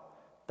myself.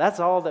 That's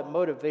all that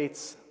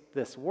motivates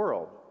this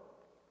world.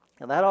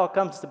 And that all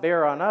comes to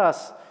bear on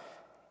us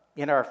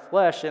in our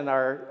flesh and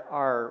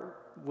our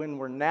when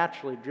we're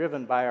naturally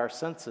driven by our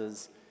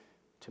senses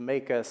to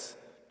make us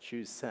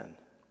choose sin.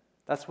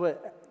 That's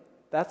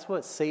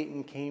what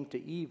Satan came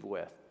to Eve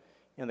with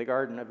in the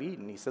Garden of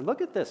Eden. He said,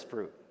 look at this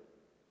fruit.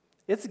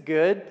 It's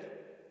good.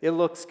 It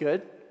looks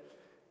good.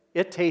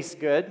 It tastes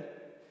good.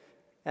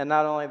 And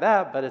not only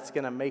that, but it's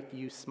going to make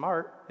you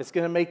smart. It's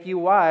going to make you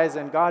wise,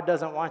 and God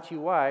doesn't want you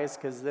wise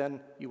because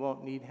then you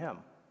won't need him.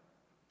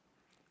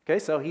 Okay,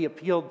 so he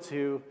appealed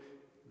to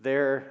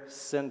their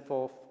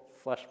sinful,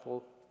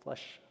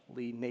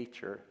 fleshly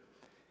nature.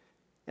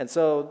 And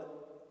so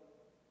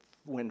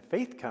when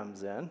faith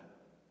comes in,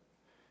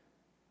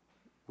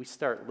 we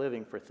start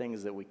living for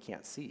things that we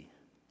can't see,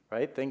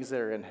 right? Things that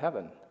are in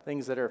heaven,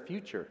 things that are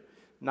future,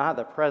 not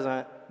the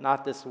present,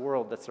 not this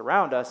world that's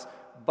around us,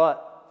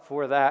 but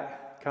for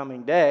that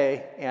coming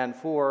day and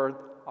for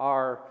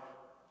our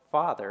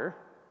Father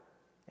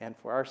and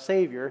for our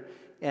Savior,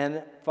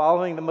 and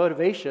following the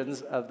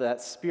motivations of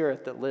that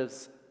Spirit that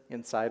lives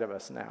inside of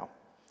us now.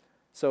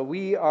 So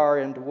we are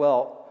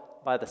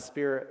indwelt by the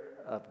Spirit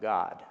of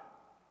God.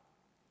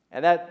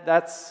 And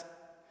that's,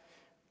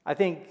 I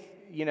think,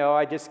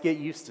 I just get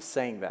used to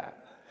saying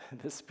that.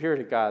 The Spirit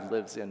of God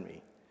lives in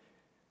me.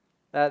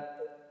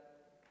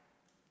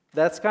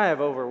 That's kind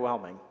of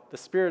overwhelming. The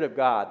Spirit of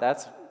God,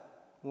 that's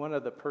one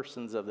of the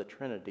persons of the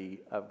Trinity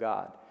of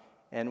God.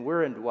 And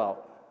we're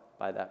indwelt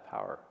by that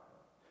power.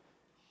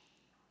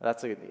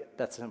 That's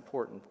an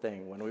important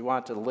thing when we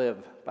want to live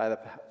by the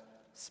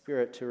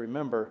Spirit, to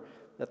remember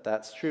that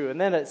that's true.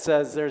 And then it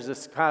says there's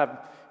this kind of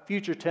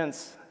future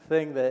tense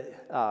thing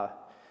that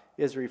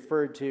is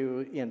referred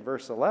to in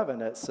verse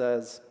 11. It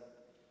says,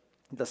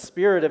 the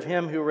Spirit of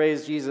him who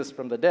raised Jesus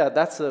from the dead.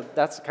 That's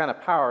the kind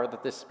of power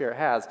that this Spirit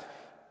has.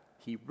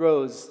 He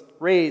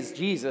raised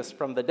Jesus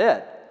from the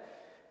dead.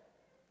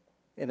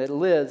 And it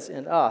lives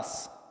in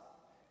us.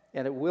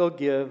 And it will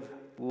give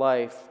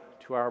life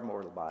to our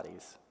mortal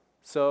bodies.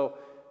 So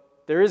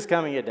there is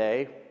coming a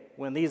day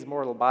when these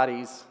mortal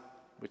bodies,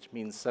 which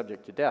means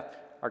subject to death,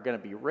 are going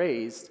to be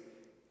raised,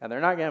 and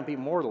they're not going to be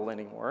mortal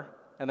anymore,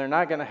 and they're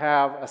not going to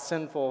have a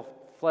sinful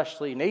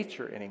fleshly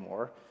nature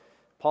anymore.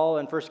 Paul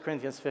in 1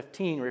 Corinthians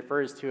 15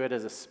 refers to it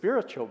as a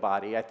spiritual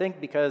body, I think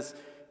because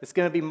it's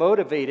going to be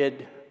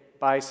motivated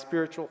by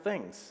spiritual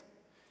things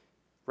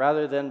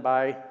rather than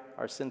by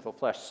our sinful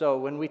flesh. So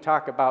when we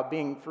talk about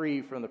being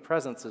free from the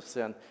presence of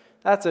sin,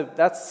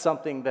 that's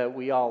something that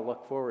we all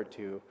look forward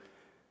to,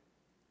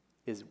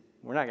 is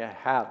we're not going to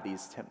have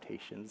these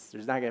temptations.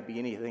 There's not going to be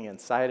anything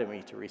inside of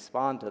me to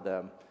respond to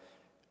them,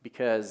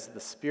 because the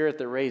Spirit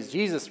that raised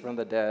Jesus from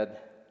the dead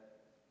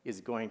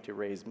is going to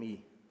raise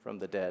me from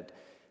the dead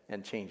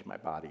and change my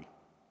body.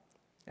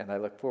 And I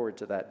look forward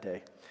to that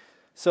day.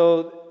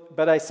 So,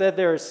 but I said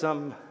there are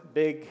some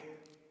big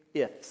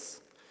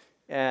ifs.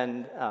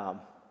 And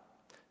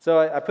so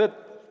I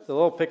put the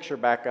little picture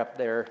back up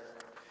there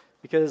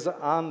because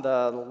on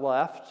the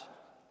left,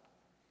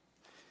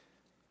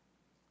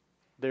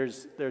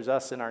 there's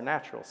us in our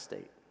natural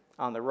state.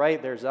 On the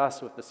right, there's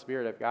us with the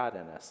Spirit of God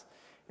in us.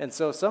 And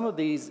so some of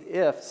these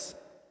ifs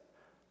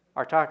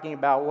are talking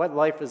about what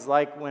life is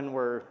like when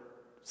we're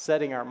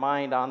setting our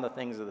mind on the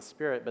things of the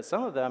Spirit. But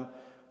some of them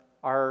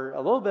are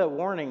a little bit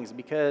warnings,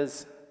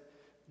 because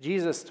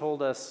Jesus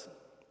told us,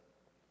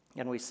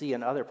 and we see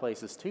in other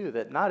places too,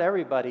 that not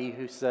everybody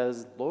who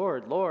says,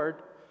 Lord, Lord,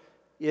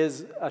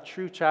 is a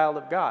true child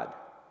of God.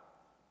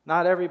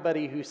 Not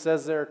everybody who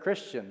says they're a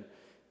Christian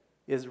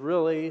is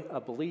really a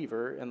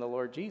believer in the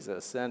Lord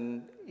Jesus.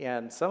 And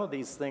some of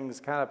these things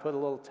kind of put a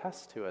little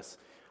test to us.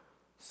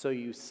 So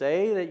you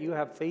say that you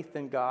have faith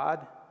in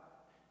God.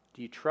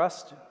 Do you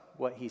trust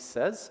what he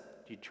says?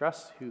 Do you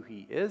trust who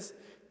he is?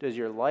 Does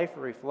your life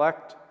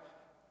reflect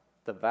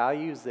the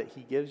values that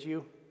he gives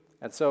you?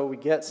 And so we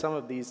get some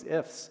of these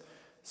ifs.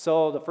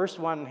 So the first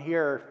one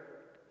here,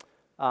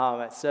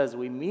 it says,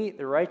 we meet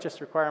the righteous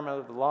requirement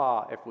of the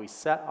law if we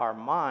set our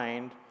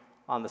mind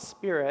on the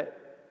Spirit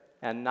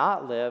and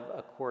not live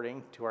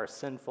according to our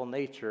sinful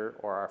nature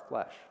or our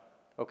flesh.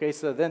 Okay,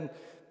 so then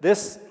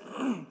this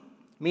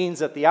means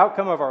that the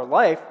outcome of our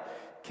life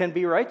can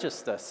be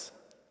righteousness.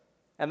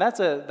 And that's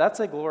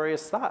a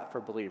glorious thought for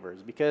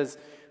believers, because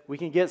we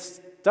can get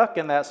stuck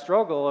in that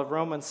struggle of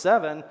Romans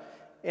 7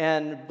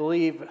 and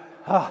believe,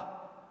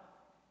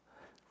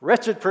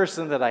 wretched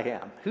person that I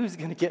am, who's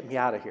going to get me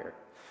out of here?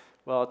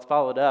 Well, it's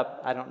followed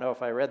up. I don't know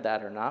if I read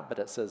that or not, but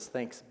it says,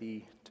 thanks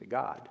be to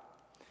God.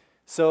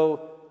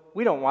 So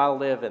we don't want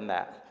to live in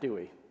that, do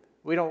we?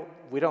 We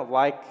don't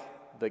like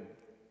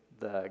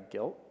the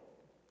guilt.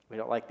 We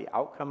don't like the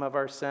outcome of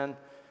our sin.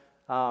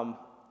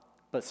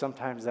 But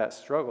sometimes that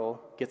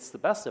struggle gets the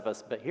best of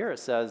us. But here it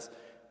says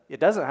it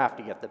doesn't have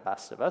to get the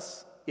best of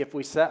us if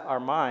we set our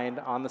mind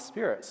on the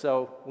Spirit.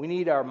 So we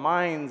need our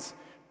minds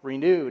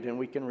renewed, and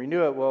we can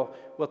renew it.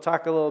 We'll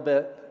talk a little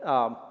bit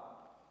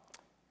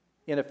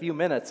in a few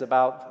minutes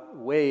about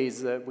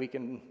ways that we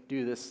can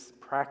do this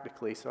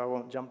practically, so I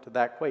won't jump to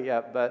that quite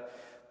yet. But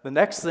the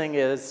next thing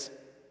is,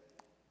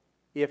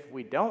 if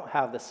we don't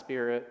have the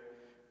Spirit,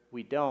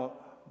 we don't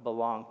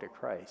belong to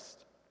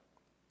Christ.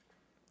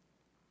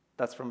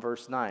 That's from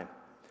verse 9.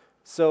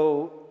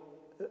 So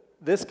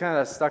this kind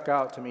of stuck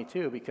out to me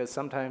too, because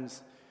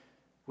sometimes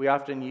we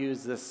often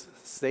use this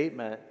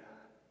statement,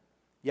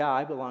 yeah,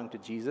 I belong to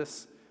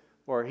Jesus,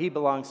 or he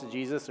belongs to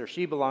Jesus, or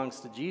she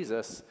belongs to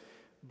Jesus.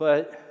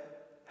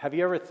 But have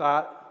you ever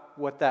thought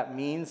what that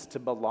means to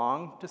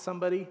belong to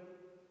somebody?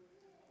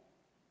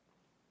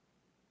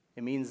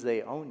 It means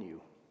they own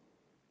you.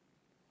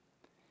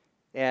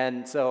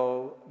 And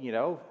so,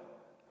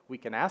 we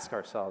can ask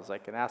ourselves, I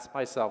can ask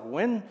myself,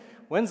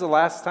 when's the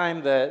last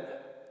time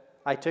that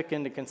I took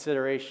into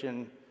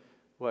consideration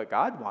what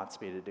God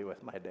wants me to do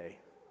with my day?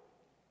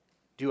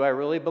 Do I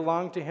really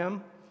belong to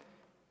him?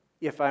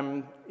 If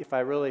I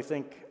really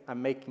think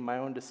I'm making my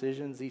own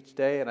decisions each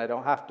day and I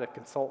don't have to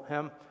consult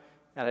him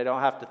and I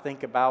don't have to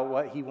think about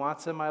what he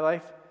wants in my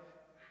life?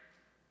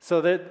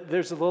 So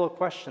there's a little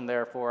question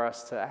there for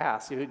us to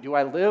ask. Do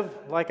I live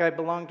like I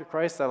belong to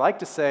Christ? I like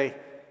to say,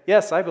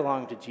 yes, I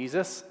belong to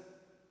Jesus.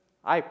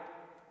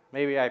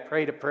 Maybe I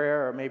prayed a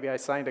prayer, or maybe I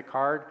signed a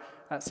card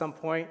at some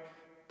point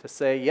to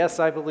say, yes,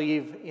 I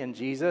believe in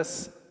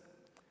Jesus.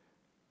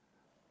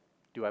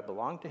 Do I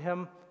belong to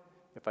him?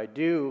 If I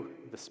do,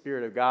 the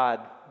Spirit of God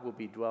will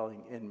be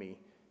dwelling in me.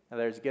 And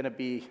there's going to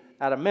be,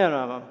 at a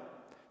minimum,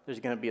 there's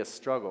going to be a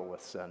struggle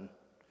with sin.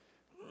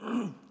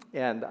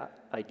 And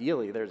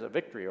ideally, there's a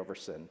victory over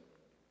sin.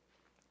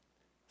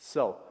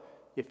 So,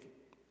 if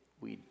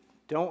we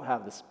don't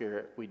have the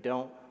Spirit, we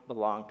don't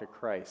belong to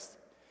Christ.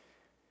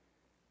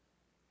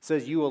 It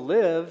says, you will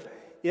live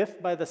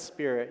if by the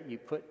Spirit you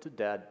put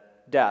to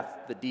death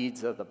the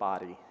deeds of the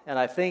body. And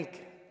I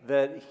think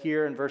that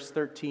here in verse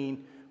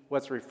 13,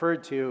 what's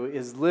referred to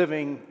is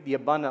living the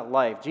abundant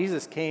life.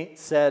 Jesus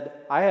said,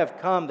 I have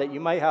come that you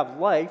might have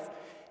life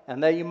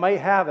and that you might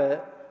have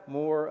it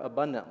more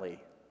abundantly.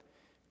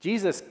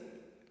 Jesus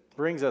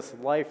brings us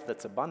life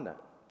that's abundant,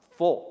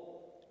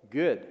 full,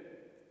 good,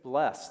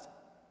 blessed.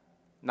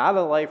 Not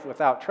a life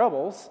without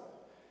troubles,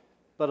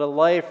 but a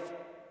life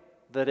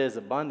that is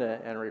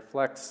abundant and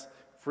reflects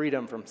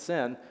freedom from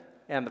sin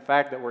and the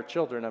fact that we're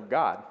children of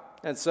God.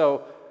 And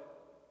so,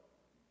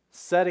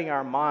 setting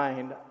our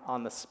mind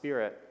on the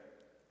Spirit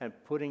and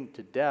putting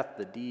to death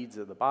the deeds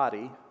of the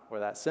body, or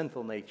that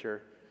sinful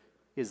nature,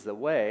 is the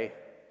way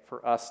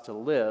for us to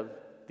live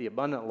the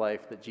abundant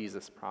life that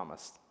Jesus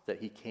promised, that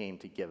he came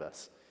to give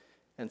us.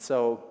 And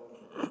so,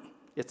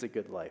 it's a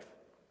good life.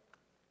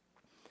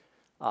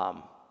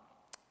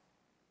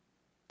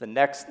 The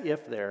next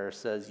if there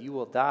says, you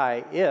will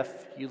die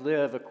if you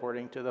live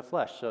according to the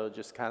flesh. So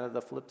just kind of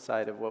the flip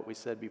side of what we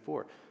said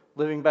before.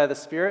 Living by the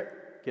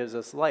Spirit gives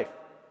us life,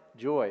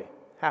 joy,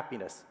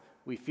 happiness.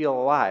 We feel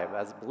alive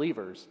as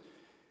believers.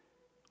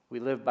 We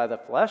live by the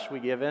flesh. We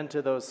give in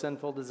to those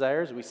sinful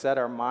desires. We set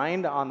our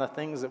mind on the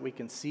things that we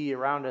can see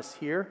around us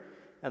here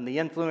and the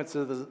influence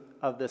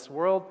of this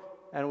world,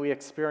 and we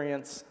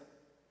experience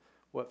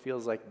what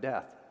feels like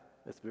death.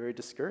 It's very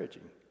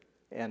discouraging.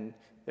 And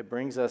it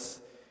brings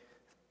us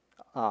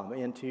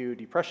into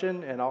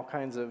depression and all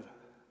kinds of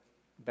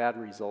bad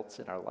results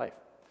in our life.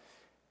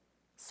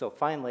 So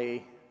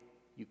finally,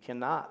 you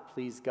cannot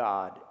please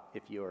God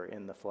if you are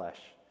in the flesh.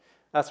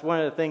 That's one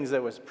of the things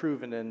that was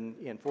proven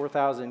in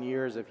 4,000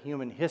 years of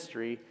human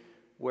history,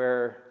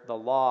 where the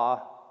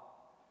law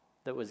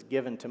that was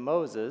given to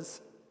Moses,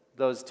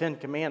 those 10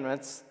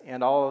 commandments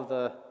and all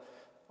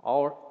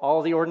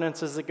the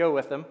ordinances that go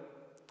with them,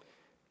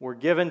 were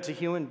given to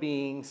human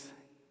beings,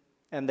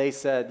 and they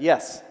said,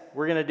 yes,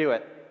 we're going to do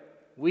it.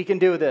 We can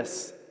do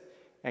this.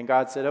 And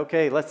God said,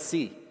 okay, let's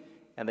see.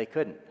 And they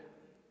couldn't.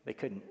 They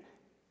couldn't.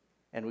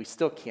 And we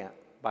still can't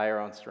by our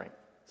own strength.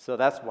 So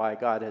that's why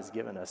God has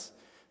given us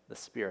the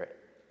Spirit.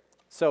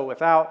 So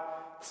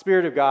without the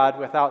Spirit of God,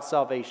 without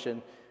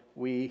salvation,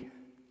 we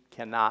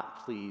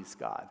cannot please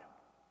God.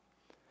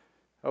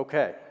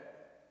 Okay.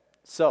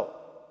 So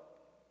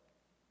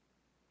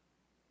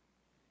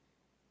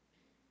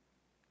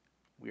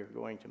we are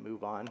going to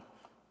move on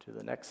to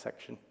the next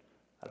section.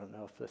 I don't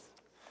know if this...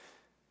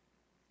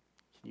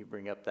 Can you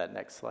bring up that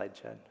next slide,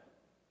 Chad?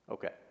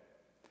 Okay.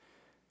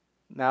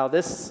 Now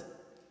this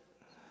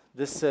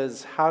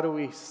says, how do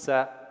we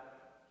set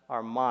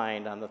our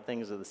mind on the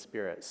things of the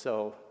Spirit?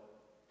 So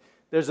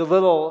there's a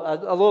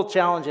little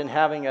challenge in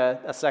having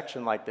a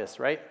section like this,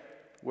 right?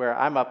 Where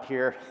I'm up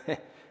here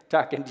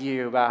talking to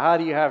you about how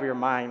do you have your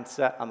mind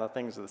set on the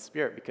things of the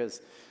Spirit,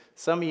 because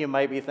some of you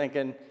might be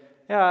thinking,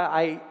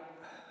 yeah,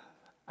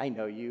 I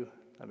know you.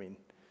 I mean,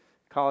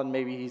 Colin,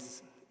 maybe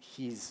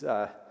he's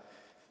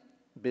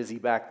busy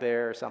back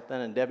there or something,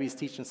 and Debbie's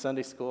teaching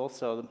Sunday school,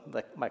 so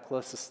like my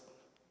closest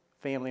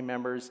family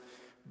members.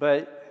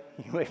 But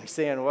you might be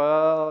saying,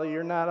 well,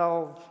 you're not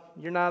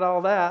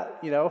all that,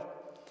 you know.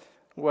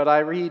 What I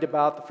read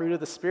about the fruit of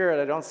the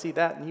Spirit, I don't see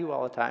that in you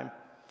all the time.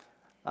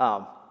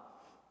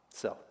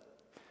 So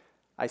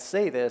I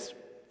say this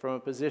from a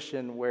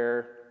position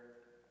where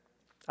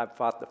I've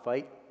fought the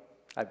fight.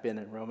 I've been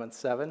in Romans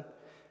 7.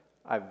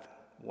 I've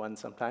won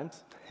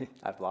sometimes.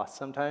 I've lost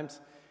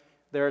sometimes.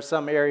 There are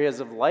some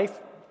areas of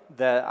life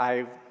that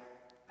I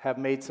have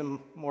made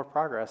some more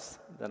progress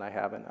than I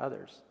have in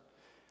others.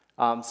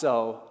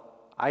 So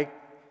I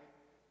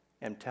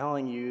am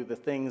telling you the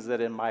things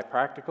that in my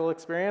practical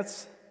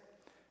experience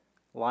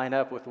line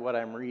up with what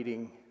I'm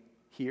reading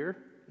here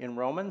in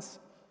Romans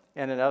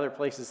and in other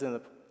places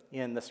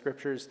in the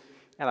scriptures,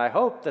 and I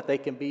hope that they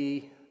can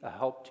be a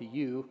help to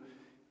you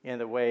in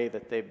the way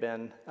that they've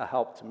been a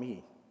help to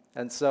me.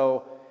 And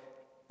so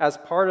as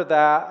part of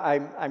that,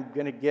 I'm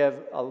going to give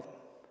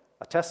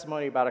a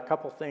testimony about a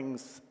couple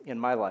things in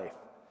my life,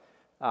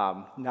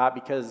 not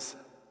because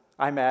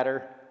I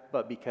matter,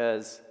 but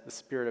because the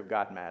Spirit of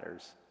God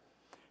matters.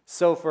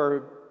 So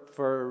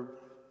for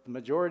the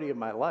majority of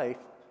my life,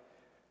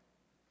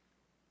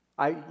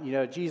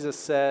 Jesus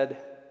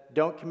said,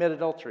 don't commit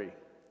adultery.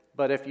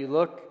 But if you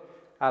look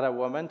at a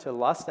woman to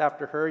lust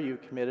after her, you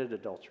committed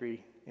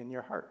adultery in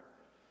your heart.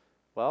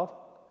 Well,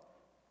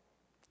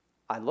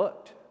 I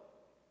looked.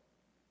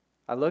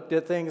 I looked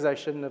at things I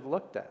shouldn't have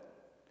looked at.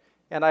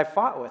 And I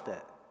fought with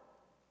it.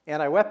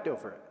 And I wept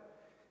over it.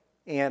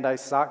 And I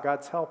sought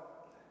God's help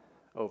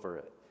over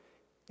it.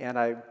 And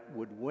I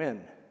would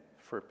win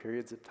for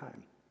periods of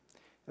time.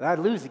 And I'd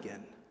lose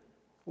again.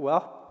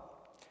 Well,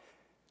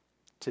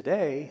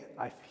 today,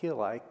 I feel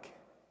like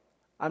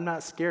I'm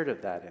not scared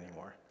of that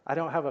anymore. I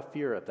don't have a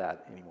fear of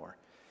that anymore.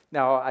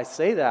 Now, I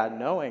say that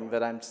knowing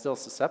that I'm still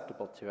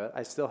susceptible to it.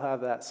 I still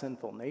have that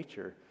sinful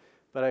nature.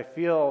 But I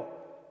feel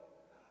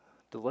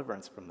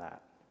deliverance from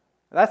that.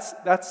 That's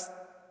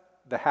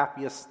the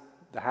happiest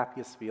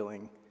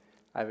feeling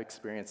I've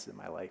experienced in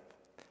my life.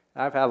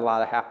 I've had a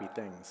lot of happy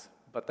things,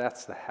 but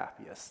that's the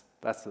happiest.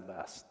 That's the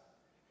best.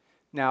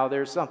 Now,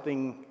 there's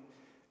something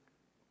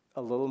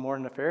a little more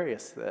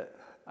nefarious that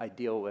I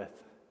deal with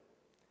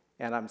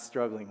and I'm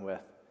struggling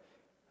with.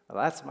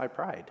 Well, that's my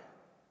pride.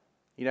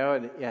 You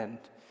know, and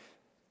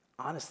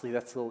honestly,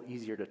 that's a little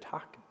easier to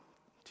talk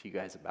to you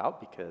guys about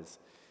because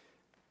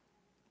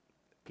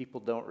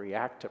people don't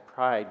react to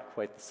pride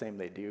quite the same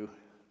they do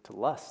to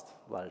lust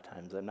a lot of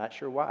times. I'm not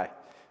sure why.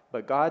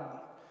 But God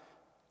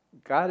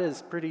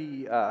is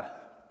pretty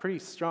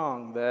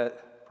strong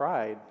that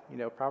pride,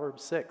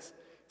 Proverbs 6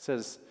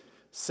 says,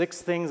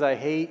 6 things I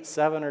hate,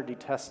 7 are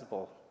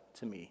detestable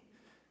to me.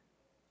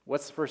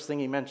 What's the first thing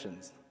he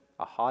mentions?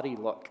 A haughty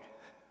look.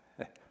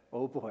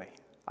 Oh boy,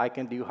 I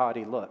can do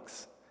haughty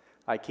looks.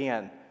 I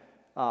can.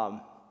 I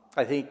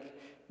think,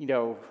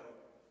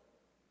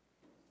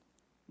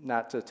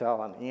 not to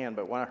tell on Ann,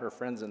 but one of her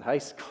friends in high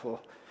school,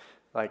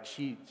 like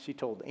she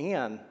told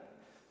Ann,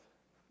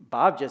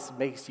 Bob just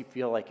makes you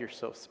feel like you're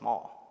so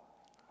small.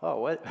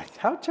 Oh, what?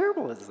 How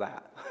terrible is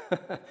that?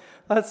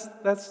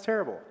 That's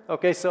terrible.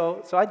 Okay,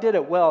 so I did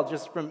it well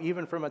just from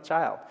a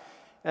child,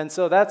 and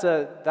so that's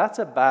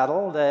a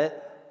battle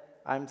that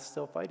I'm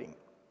still fighting,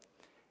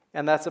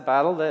 and that's a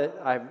battle that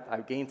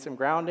I've gained some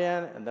ground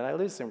in, and then I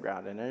lose some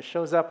ground in, and it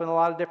shows up in a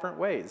lot of different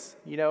ways.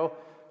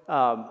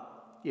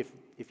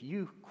 If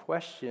you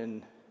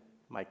question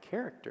my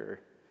character,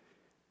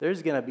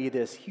 there's going to be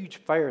this huge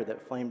fire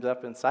that flames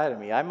up inside of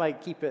me. I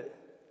might keep it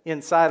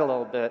inside a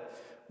little bit,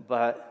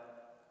 but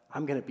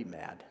I'm going to be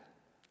mad.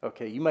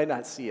 Okay, you might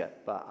not see it,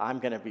 but I'm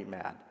going to be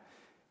mad.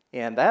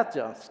 And that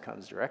just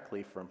comes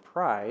directly from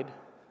pride,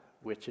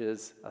 which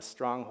is a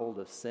stronghold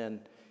of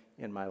sin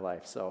in my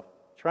life. So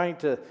trying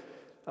to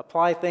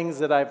apply things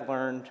that I've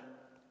learned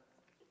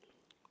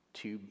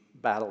to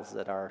battles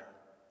that are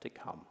to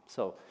come.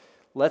 So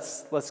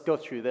let's go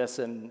through this,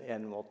 and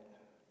we'll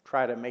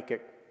try to make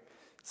it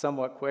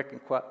somewhat quick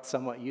and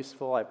somewhat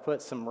useful. I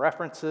put some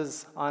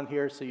references on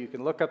here so you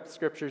can look up the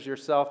scriptures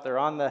yourself. They're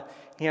on the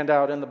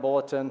handout in the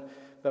bulletin.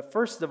 But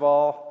first of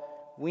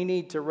all, we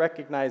need to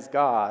recognize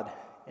God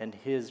and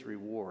his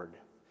reward.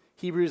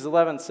 Hebrews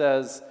 11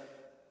 says,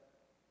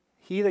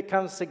 "He that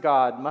comes to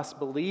God must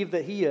believe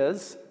that he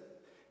is,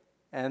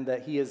 and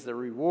that he is the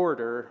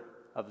rewarder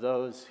of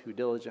those who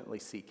diligently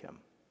seek him."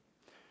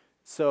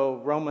 So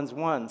Romans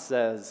 1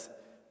 says,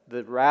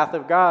 the wrath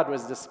of God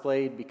was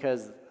displayed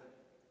because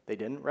they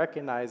didn't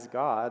recognize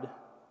God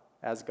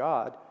as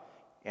God,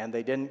 and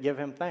they didn't give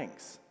him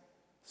thanks.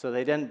 So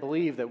they didn't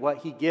believe that what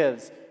he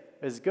gives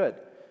is good.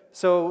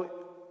 So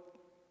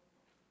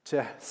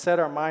to set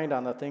our mind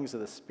on the things of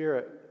the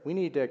Spirit, we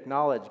need to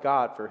acknowledge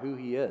God for who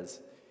he is.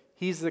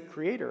 He's the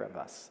creator of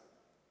us.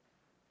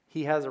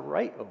 He has a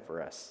right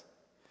over us.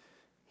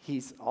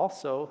 He's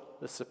also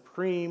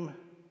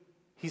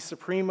he's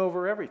supreme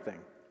over everything.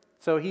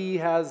 So he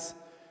has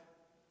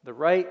the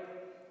right,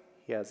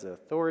 he has the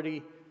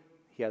authority,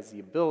 he has the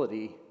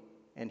ability,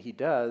 and he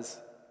does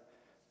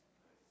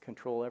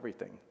control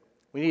everything.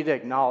 We need to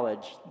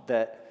acknowledge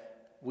that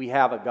we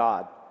have a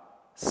God.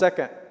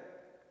 Second,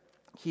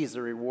 he's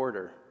a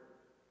rewarder.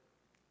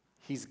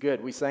 He's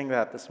good. We sang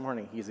that this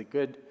morning. He's a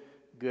good,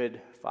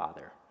 good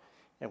Father.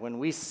 And when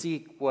we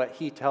seek what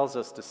he tells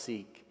us to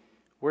seek,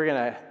 we're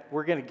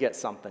gonna get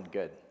something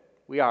good.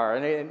 We are.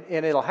 And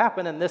it'll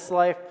happen in this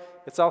life.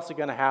 It's also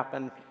going to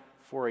happen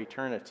for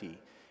eternity.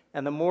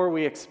 And the more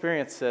we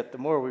experience it, the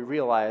more we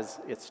realize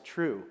it's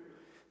true.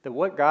 That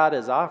what God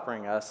is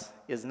offering us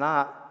is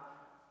not,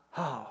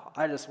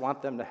 I just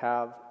want them to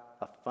have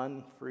a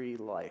fun-free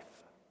life.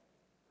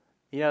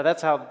 You know,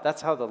 that's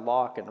how the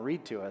law can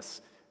read to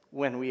us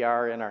when we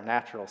are in our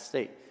natural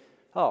state.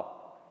 Oh,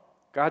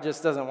 God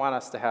just doesn't want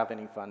us to have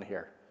any fun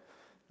here.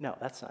 No,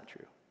 that's not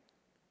true.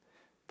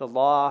 The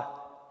law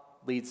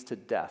leads to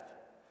death,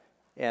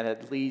 and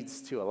it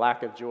leads to a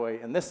lack of joy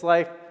in this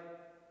life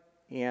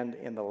and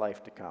in the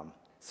life to come.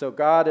 So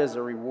God is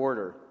a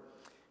rewarder.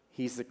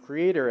 He's the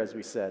creator, as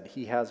we said.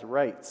 He has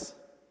rights.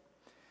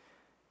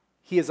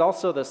 He is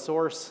also the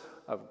source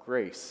of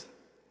grace.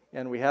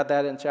 And we had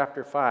that in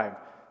chapter 5,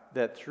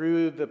 that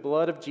through the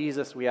blood of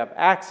Jesus we have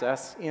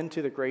access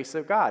into the grace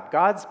of God.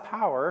 God's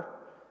power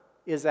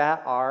is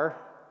at our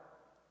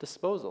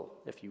disposal,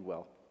 if you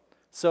will.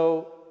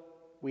 So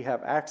we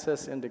have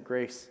access into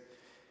grace.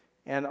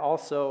 And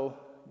also,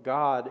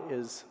 God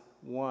is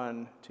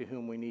one to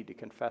whom we need to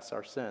confess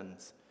our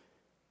sins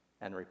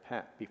and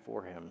repent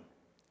before him.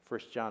 1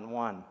 John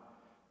 1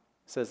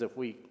 says, if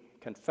we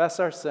confess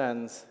our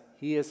sins,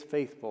 he is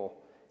faithful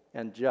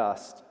and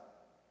just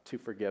to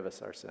forgive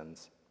us our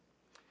sins.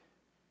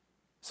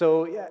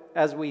 So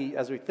as we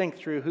think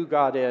through who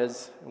God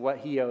is and what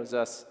he owes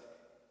us,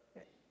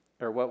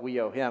 or what we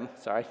owe him,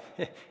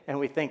 and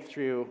we think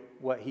through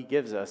what he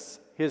gives us,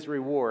 his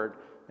reward,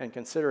 and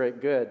consider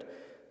it good,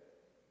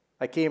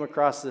 I came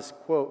across this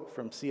quote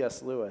from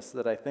C.S. Lewis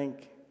that I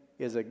think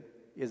is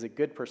a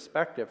good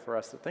perspective for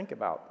us to think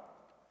about.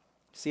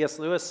 C.S.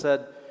 Lewis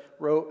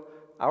wrote,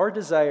 "Our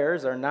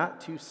desires are not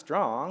too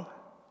strong,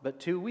 but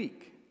too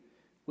weak.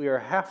 We are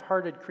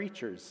half-hearted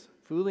creatures,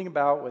 fooling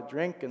about with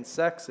drink and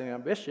sex and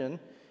ambition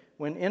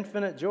when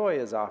infinite joy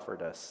is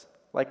offered us,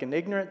 like an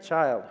ignorant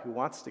child who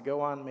wants to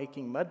go on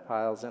making mud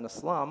piles in a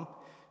slum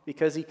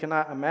because he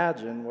cannot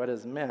imagine what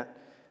is meant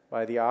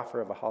by the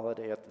offer of a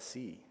holiday at the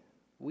sea.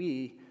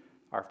 We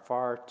are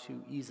far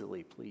too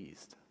easily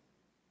pleased."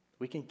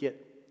 We can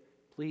get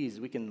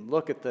pleased. We can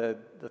look at the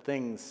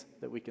things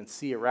that we can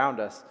see around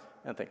us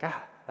and think,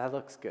 that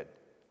looks good.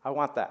 I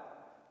want that.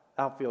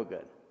 That'll feel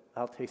good.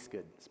 That'll taste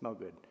good, smell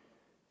good,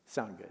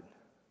 sound good.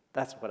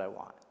 That's what I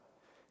want.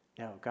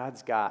 No,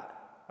 God's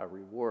got a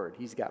reward.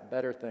 He's got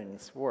better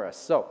things for us.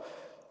 So,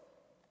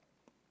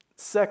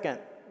 second,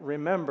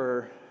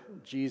 remember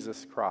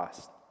Jesus'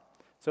 cross.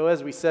 So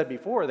as we said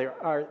before,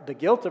 the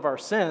guilt of our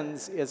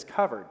sins is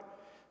covered.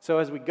 So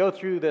as we go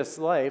through this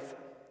life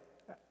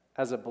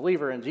as a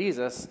believer in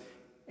Jesus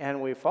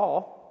and we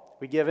fall,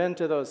 we give in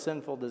to those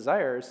sinful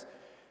desires,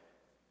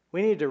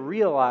 we need to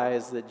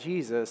realize that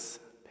Jesus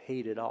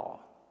paid it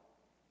all.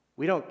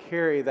 We don't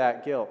carry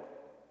that guilt.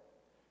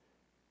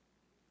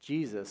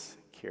 Jesus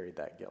carried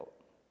that guilt.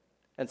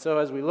 And so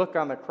as we look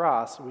on the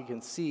cross, we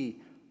can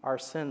see our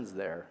sins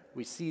there.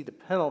 We see the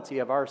penalty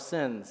of our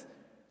sins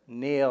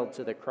nailed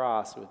to the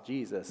cross with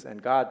Jesus,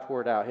 and God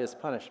poured out his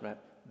punishment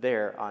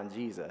there on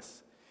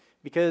Jesus.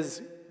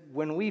 Because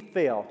when we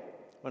fail,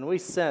 when we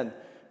sin,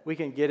 we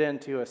can get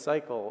into a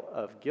cycle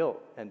of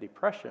guilt and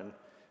depression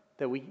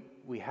that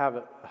we have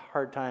a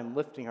hard time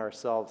lifting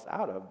ourselves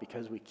out of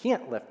because we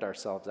can't lift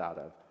ourselves out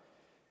of.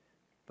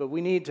 But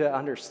we need to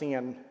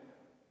understand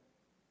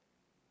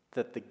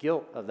that the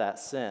guilt of that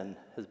sin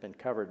has been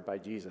covered by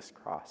Jesus'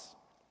 cross.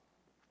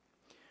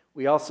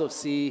 We also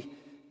see,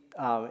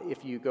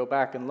 if you go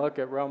back and look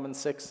at Romans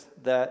 6,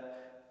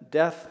 that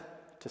death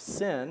to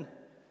sin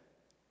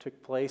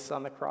took place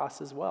on the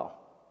cross as well.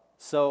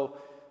 So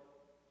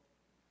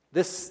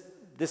this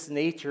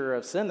nature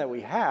of sin that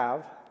we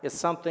have is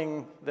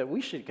something that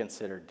we should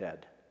consider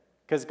dead,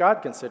 because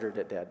God considered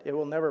it dead. It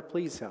will never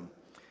please him.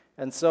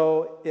 And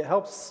so it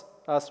helps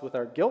us with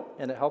our guilt,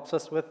 and it helps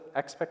us with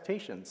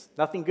expectations.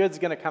 Nothing good's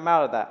going to come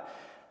out of that.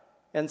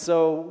 And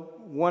so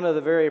one of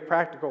the very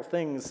practical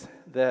things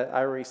that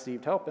I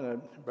received help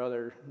in,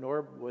 Brother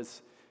Norb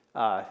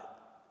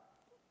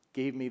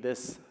gave me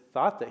this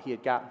thought that he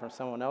had gotten from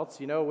someone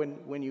else. You know,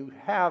 when you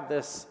have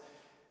this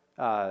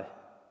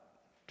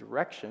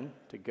direction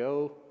to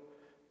go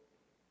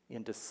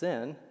into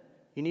sin,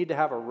 you need to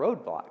have a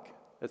roadblock.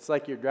 It's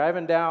like you're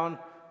driving down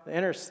the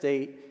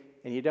interstate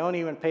and you don't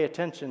even pay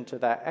attention to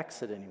that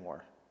exit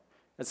anymore.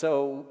 And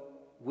so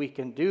we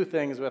can do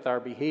things with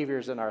our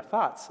behaviors and our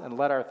thoughts and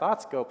let our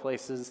thoughts go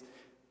places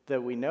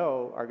that we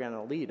know are going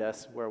to lead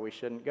us where we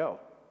shouldn't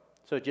go.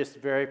 So just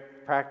very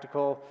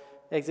practical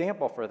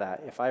example for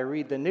that. If I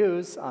read the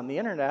news on the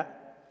internet,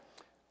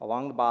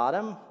 along the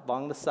bottom,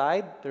 along the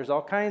side, there's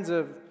all kinds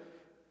of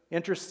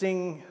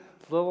interesting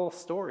little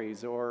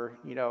stories, or,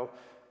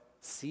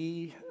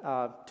 see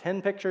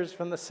 10 pictures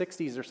from the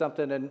 60s or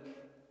something, and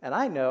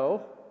I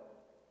know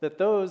that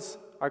those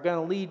are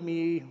going to lead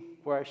me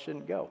where I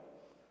shouldn't go.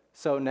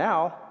 So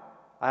now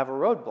I have a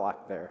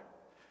roadblock there.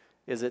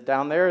 Is it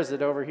down there? Is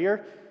it over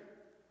here?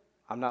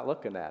 I'm not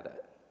looking at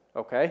it.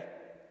 Okay?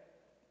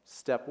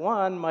 Step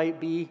 1 might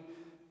be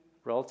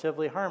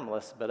relatively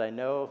harmless, but I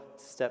know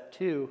step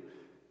 2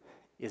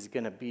 is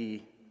going to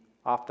be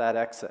off that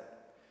exit.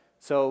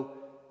 So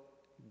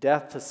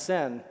death to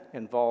sin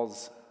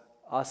involves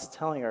us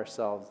telling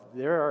ourselves,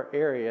 there are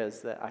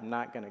areas that I'm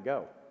not going to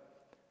go.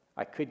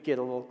 I could get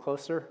a little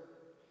closer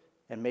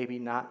and maybe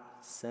not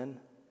sin,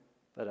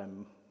 but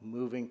I'm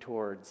moving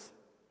towards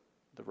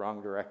the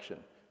wrong direction.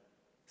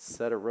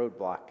 Set a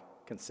roadblock.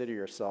 Consider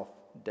yourself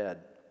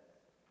dead.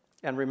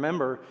 And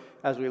remember,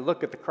 as we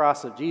look at the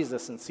cross of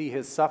Jesus and see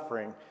his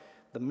suffering,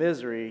 the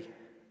misery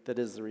that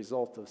is the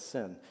result of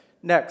sin.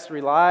 Next,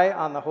 rely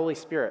on the Holy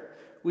Spirit.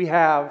 We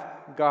have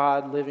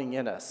God living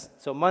in us.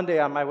 So Monday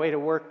on my way to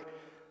work,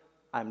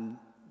 I'm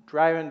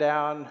driving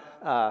down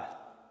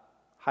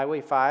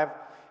Highway 5,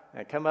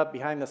 and I come up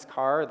behind this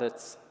car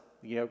that's,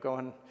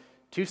 going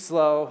too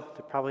slow.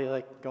 They're probably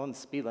like going the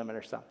speed limit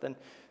or something.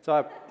 So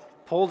I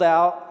pulled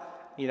out,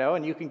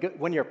 and you can go,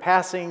 when you're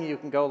passing, you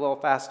can go a little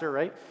faster,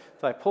 right?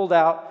 So I pulled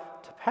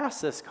out to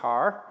pass this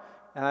car,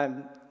 and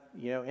I'm,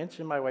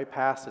 inching my way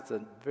past. It's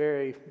a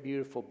very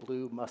beautiful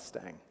blue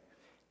Mustang.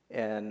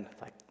 And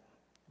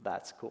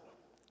that's cool.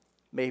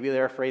 Maybe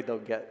they're afraid they'll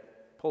get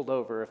pulled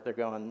over if they're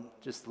going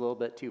just a little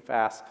bit too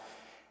fast.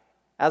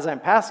 As I'm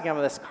passing them,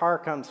 this car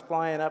comes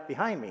flying up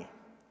behind me.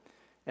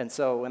 And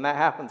so when that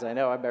happens, I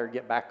know I better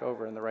get back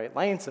over in the right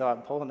lane. So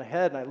I'm pulling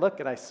ahead, and I look,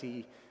 and I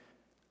see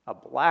a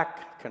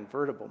black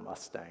convertible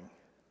Mustang.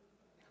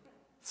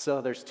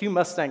 So there's 2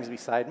 Mustangs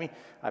beside me.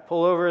 I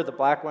pull over, the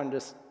black one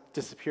just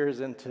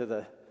disappears into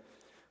the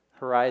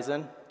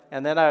horizon.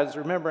 And then I was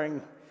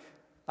remembering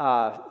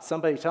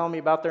somebody telling me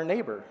about their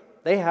neighbor.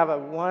 They have a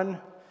one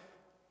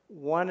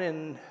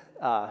in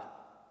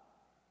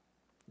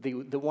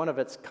the one of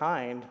its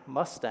kind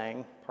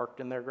Mustang parked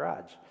in their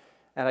garage.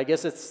 And I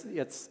guess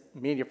it's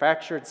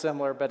manufactured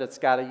similar, but it's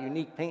got a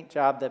unique paint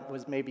job that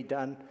was maybe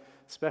done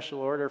special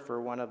order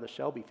for one of the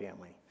Shelby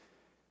family.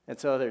 And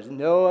so there's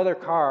no other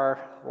car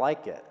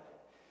like it.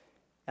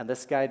 And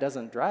this guy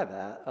doesn't drive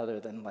that other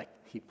than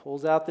he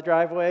pulls out the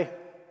driveway,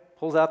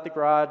 pulls out the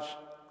garage,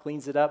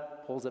 cleans it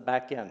up, pulls it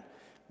back in.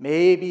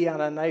 Maybe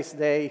on a nice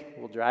day,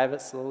 we'll drive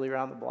it slowly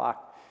around the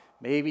block.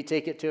 Maybe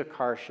take it to a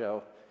car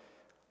show.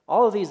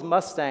 All of these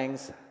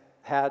Mustangs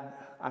had,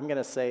 I'm going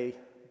to say,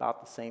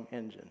 about the same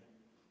engine.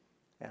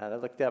 And I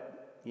looked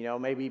up,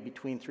 maybe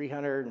between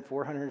 300 and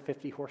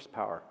 450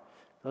 horsepower.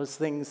 Those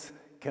things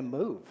can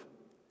move.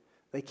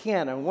 They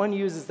can, and one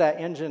uses that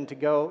engine to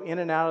go in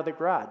and out of the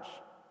garage.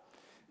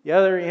 The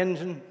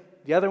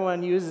other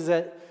one uses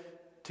it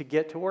to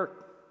get to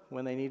work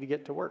when they need to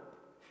get to work.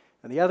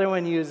 And the other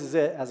one uses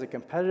it as a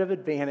competitive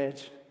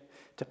advantage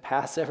to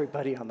pass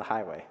everybody on the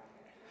highway.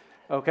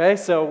 Okay,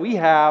 so we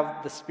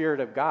have the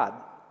Spirit of God.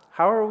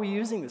 How are we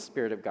using the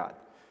Spirit of God?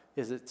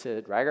 Is it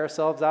to drag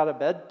ourselves out of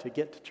bed to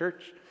get to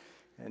church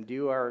and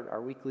do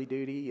our weekly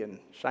duty and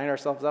shine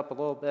ourselves up a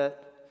little bit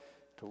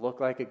to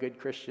look like a good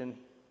Christian?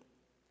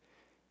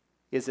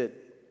 Is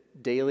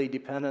it daily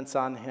dependence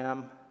on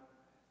him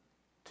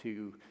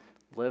to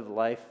live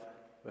life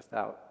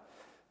without,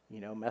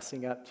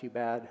 messing up too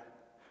bad?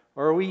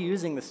 Or are we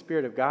using the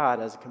Spirit of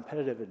God as a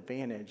competitive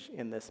advantage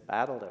in this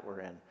battle that we're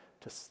in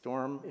to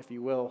storm, if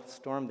you will,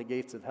 storm the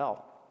gates of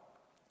hell?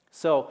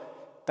 So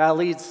that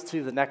leads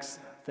to the next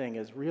thing,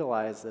 is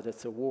realize that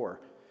it's a war.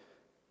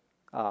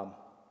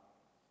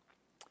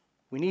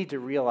 We need to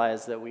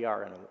realize that we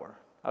are in a war.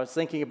 I was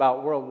thinking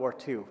about World War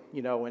II.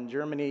 When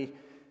Germany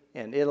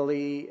and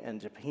Italy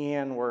and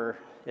Japan were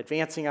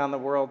advancing on the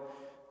world,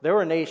 there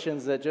were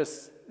nations that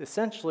just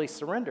essentially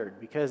surrendered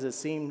because it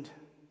seemed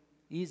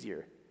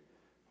easier.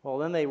 Well,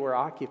 then they were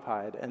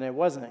occupied, and it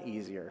wasn't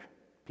easier.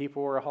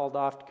 People were hauled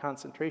off to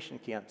concentration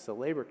camps, the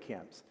labor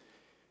camps.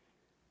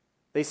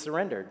 They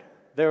surrendered.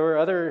 There were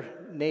other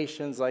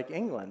nations like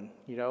England,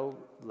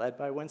 led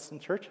by Winston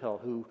Churchill,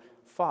 who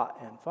fought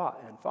and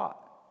fought and fought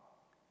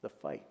the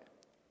fight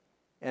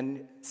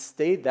and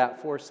stayed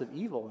that force of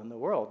evil in the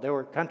world. There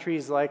were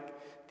countries like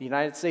the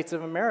United States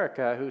of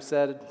America who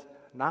said,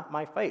 "Not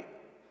my fight,"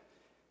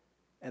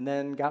 and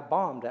then got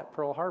bombed at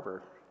Pearl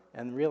Harbor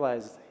and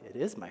realized, it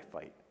is my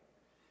fight.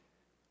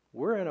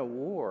 We're in a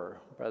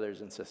war,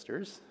 brothers and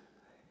sisters.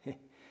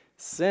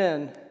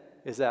 Sin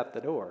is at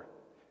the door.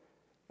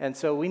 And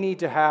so we need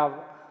to have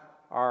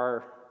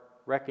our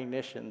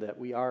recognition that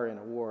we are in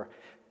a war,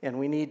 and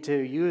we need to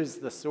use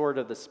the sword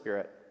of the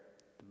Spirit,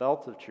 the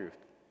belt of truth,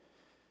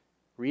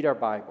 read our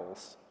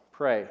Bibles,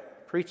 pray,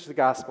 preach the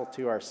gospel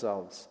to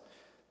ourselves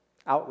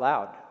out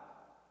loud,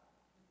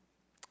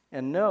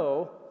 and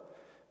know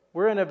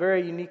we're in a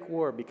very unique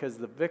war because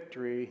the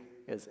victory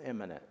is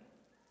imminent.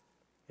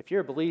 if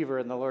you're a believer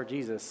in the Lord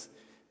Jesus,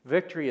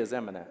 victory is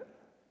imminent.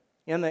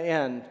 In the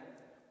end,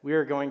 we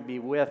are going to be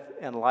with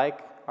and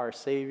like our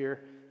Savior,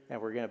 and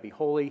we're going to be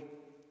holy,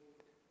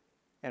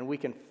 and we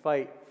can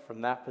fight from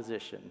that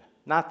position.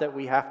 Not that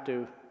we have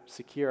to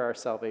secure our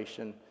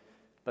salvation,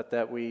 but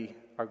that we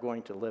are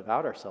going to live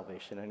out our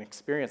salvation and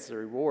experience the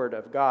reward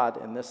of God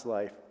in this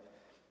life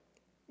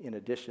in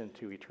addition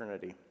to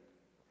eternity.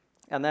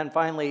 And then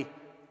finally,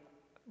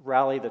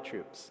 rally the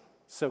troops.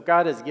 So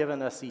God has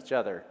given us each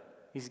other.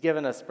 He's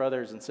given us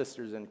brothers and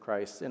sisters in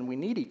Christ, and we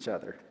need each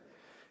other.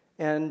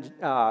 And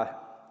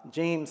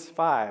James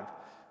 5,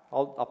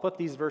 I'll put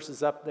these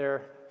verses up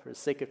there for the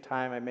sake of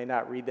time. I may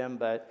not read them,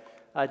 but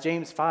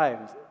James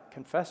 5,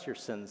 confess your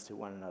sins to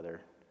one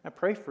another and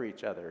pray for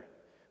each other.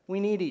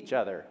 We need each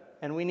other,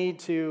 and we need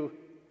to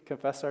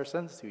confess our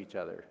sins to each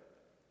other.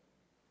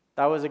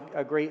 That was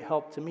a great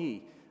help to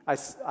me.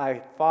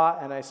 I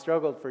fought and I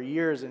struggled for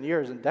years and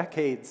years and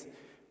decades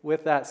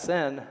with that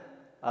sin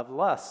of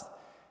lust.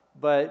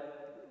 But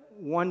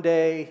one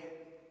day,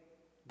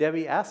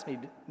 Debbie asked me,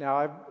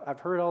 now I've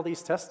heard all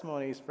these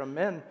testimonies from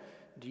men,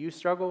 do you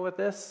struggle with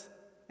this?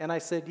 And I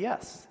said,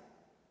 yes.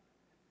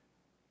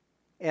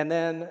 And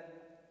then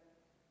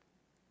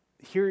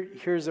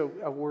here's a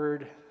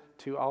word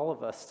to all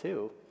of us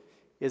too,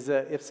 is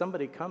that if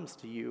somebody comes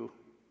to you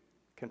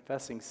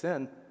confessing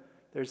sin,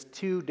 there's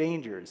two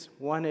dangers.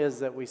 One is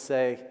that we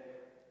say,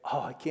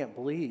 oh, I can't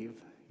believe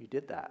you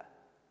did that.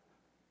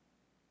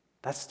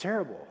 That's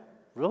terrible.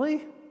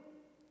 Really?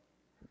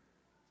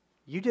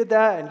 You did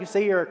that and you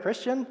say you're a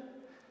Christian?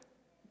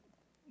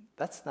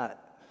 That's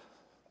not.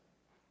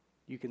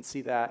 You can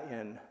see that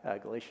in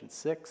Galatians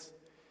 6,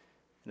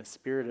 in a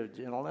spirit of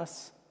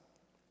gentleness.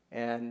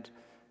 And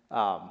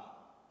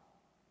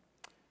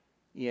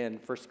in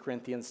 1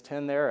 Corinthians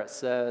 10 there, it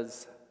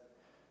says,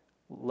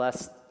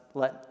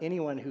 let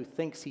anyone who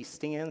thinks he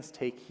stands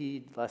take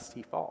heed lest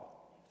he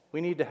fall.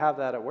 We need to have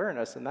that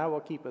awareness, and that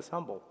will keep us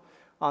humble.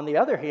 On the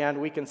other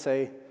hand, we can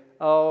say,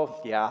 oh,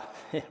 yeah,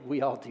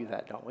 we all do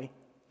that, don't we?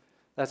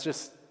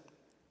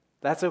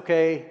 That's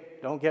okay.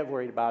 Don't get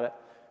worried about it.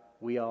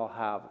 We all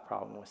have a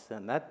problem with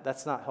sin.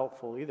 That's not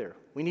helpful either.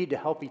 We need to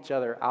help each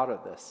other out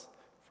of this,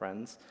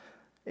 friends.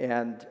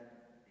 And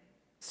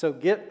so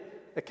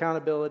get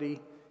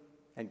accountability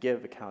and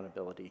give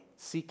accountability.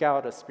 Seek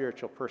out a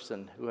spiritual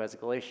person who, as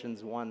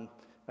Galatians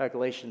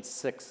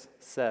 6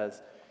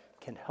 says,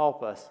 can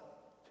help us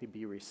to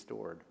be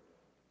restored.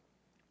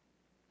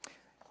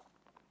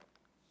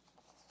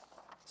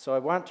 So I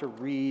want to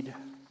read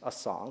a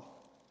song,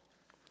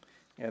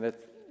 and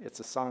it's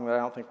a song that I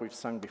don't think we've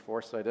sung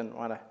before, so I didn't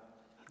want to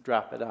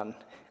drop it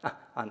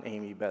on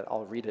Amy, but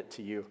I'll read it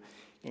to you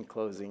in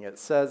closing. It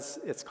says,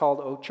 it's called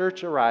O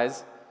Church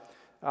Arise.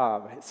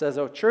 It says,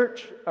 O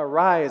church,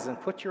 arise and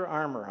put your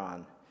armor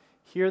on.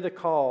 Hear the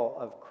call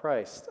of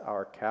Christ,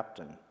 our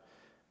captain.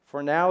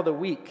 For now the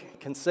weak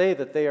can say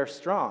that they are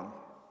strong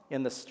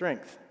in the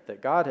strength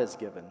that God has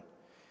given.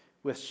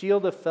 With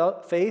shield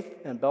of faith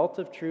and belt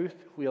of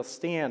truth, we'll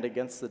stand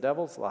against the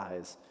devil's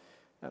lies.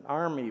 An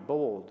army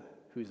bold,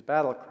 whose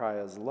battle cry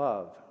is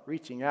love,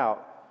 reaching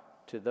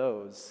out to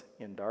those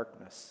in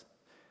darkness.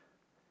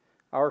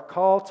 Our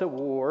call to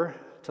war,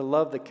 to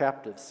love the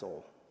captive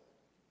soul,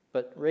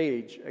 but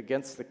rage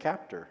against the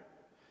captor.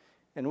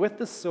 And with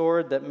the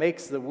sword that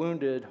makes the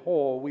wounded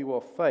whole, we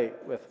will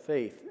fight with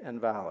faith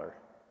and valor.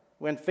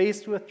 When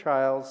faced with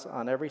trials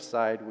on every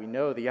side, we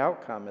know the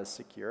outcome is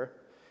secure,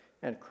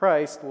 and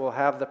Christ will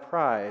have the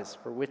prize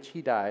for which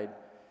he died,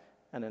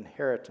 an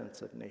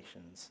inheritance of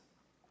nations.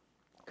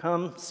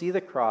 Come, see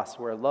the cross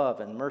where love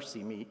and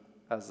mercy meet,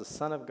 as the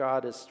Son of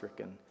God is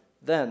stricken.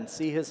 Then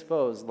see his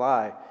foes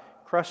lie,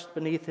 crushed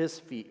beneath his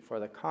feet, for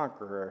the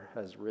conqueror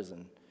has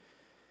risen.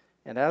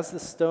 And as the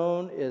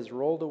stone is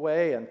rolled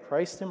away and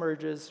Christ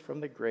emerges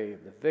from the grave,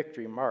 the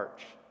victory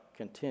march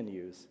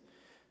continues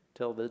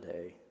till the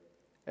day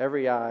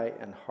every eye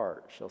and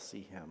heart shall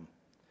see him.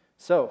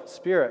 So,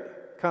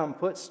 Spirit, come,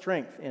 put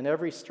strength in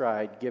every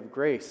stride, give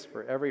grace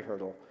for every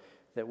hurdle,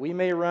 that we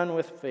may run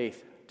with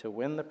faith to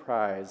win the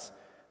prize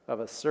of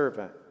a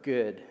servant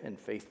good and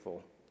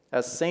faithful.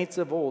 As saints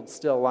of old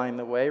still line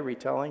the way,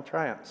 retelling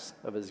triumphs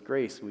of his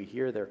grace, we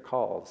hear their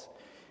calls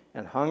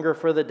and hunger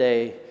for the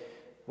day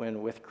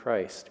when with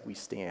Christ we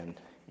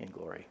stand in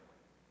glory.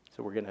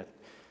 So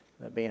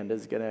the band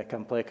is going to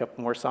come play a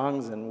couple more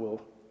songs, and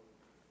we'll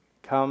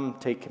come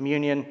take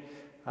communion,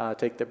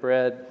 take the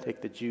bread,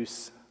 take the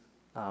juice.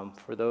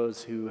 For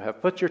those who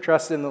have put your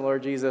trust in the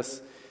Lord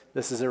Jesus,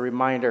 this is a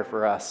reminder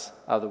for us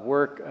of the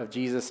work of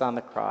Jesus on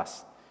the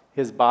cross,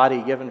 his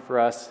body given for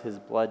us, his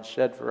blood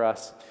shed for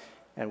us,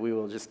 and we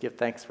will just give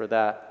thanks for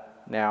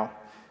that now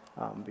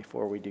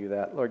before we do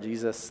that. Lord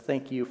Jesus,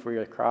 thank you for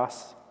your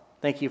cross.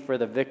 Thank you for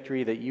the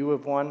victory that you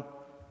have won,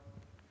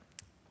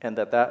 and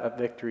that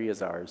victory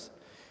is ours.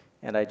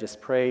 And I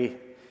just pray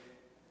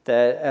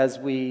that as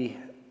we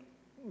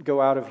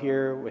go out of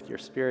here with your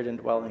Spirit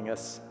indwelling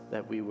us,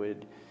 that we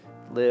would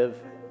live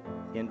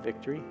in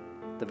victory,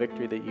 the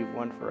victory that you've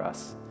won for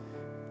us.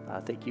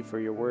 Thank you for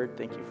your word.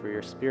 Thank you for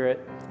your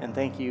Spirit. And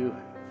thank you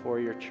for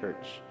your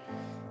church.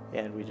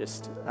 And we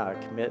just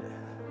commit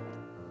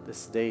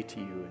this day to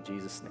you in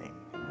Jesus'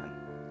 name.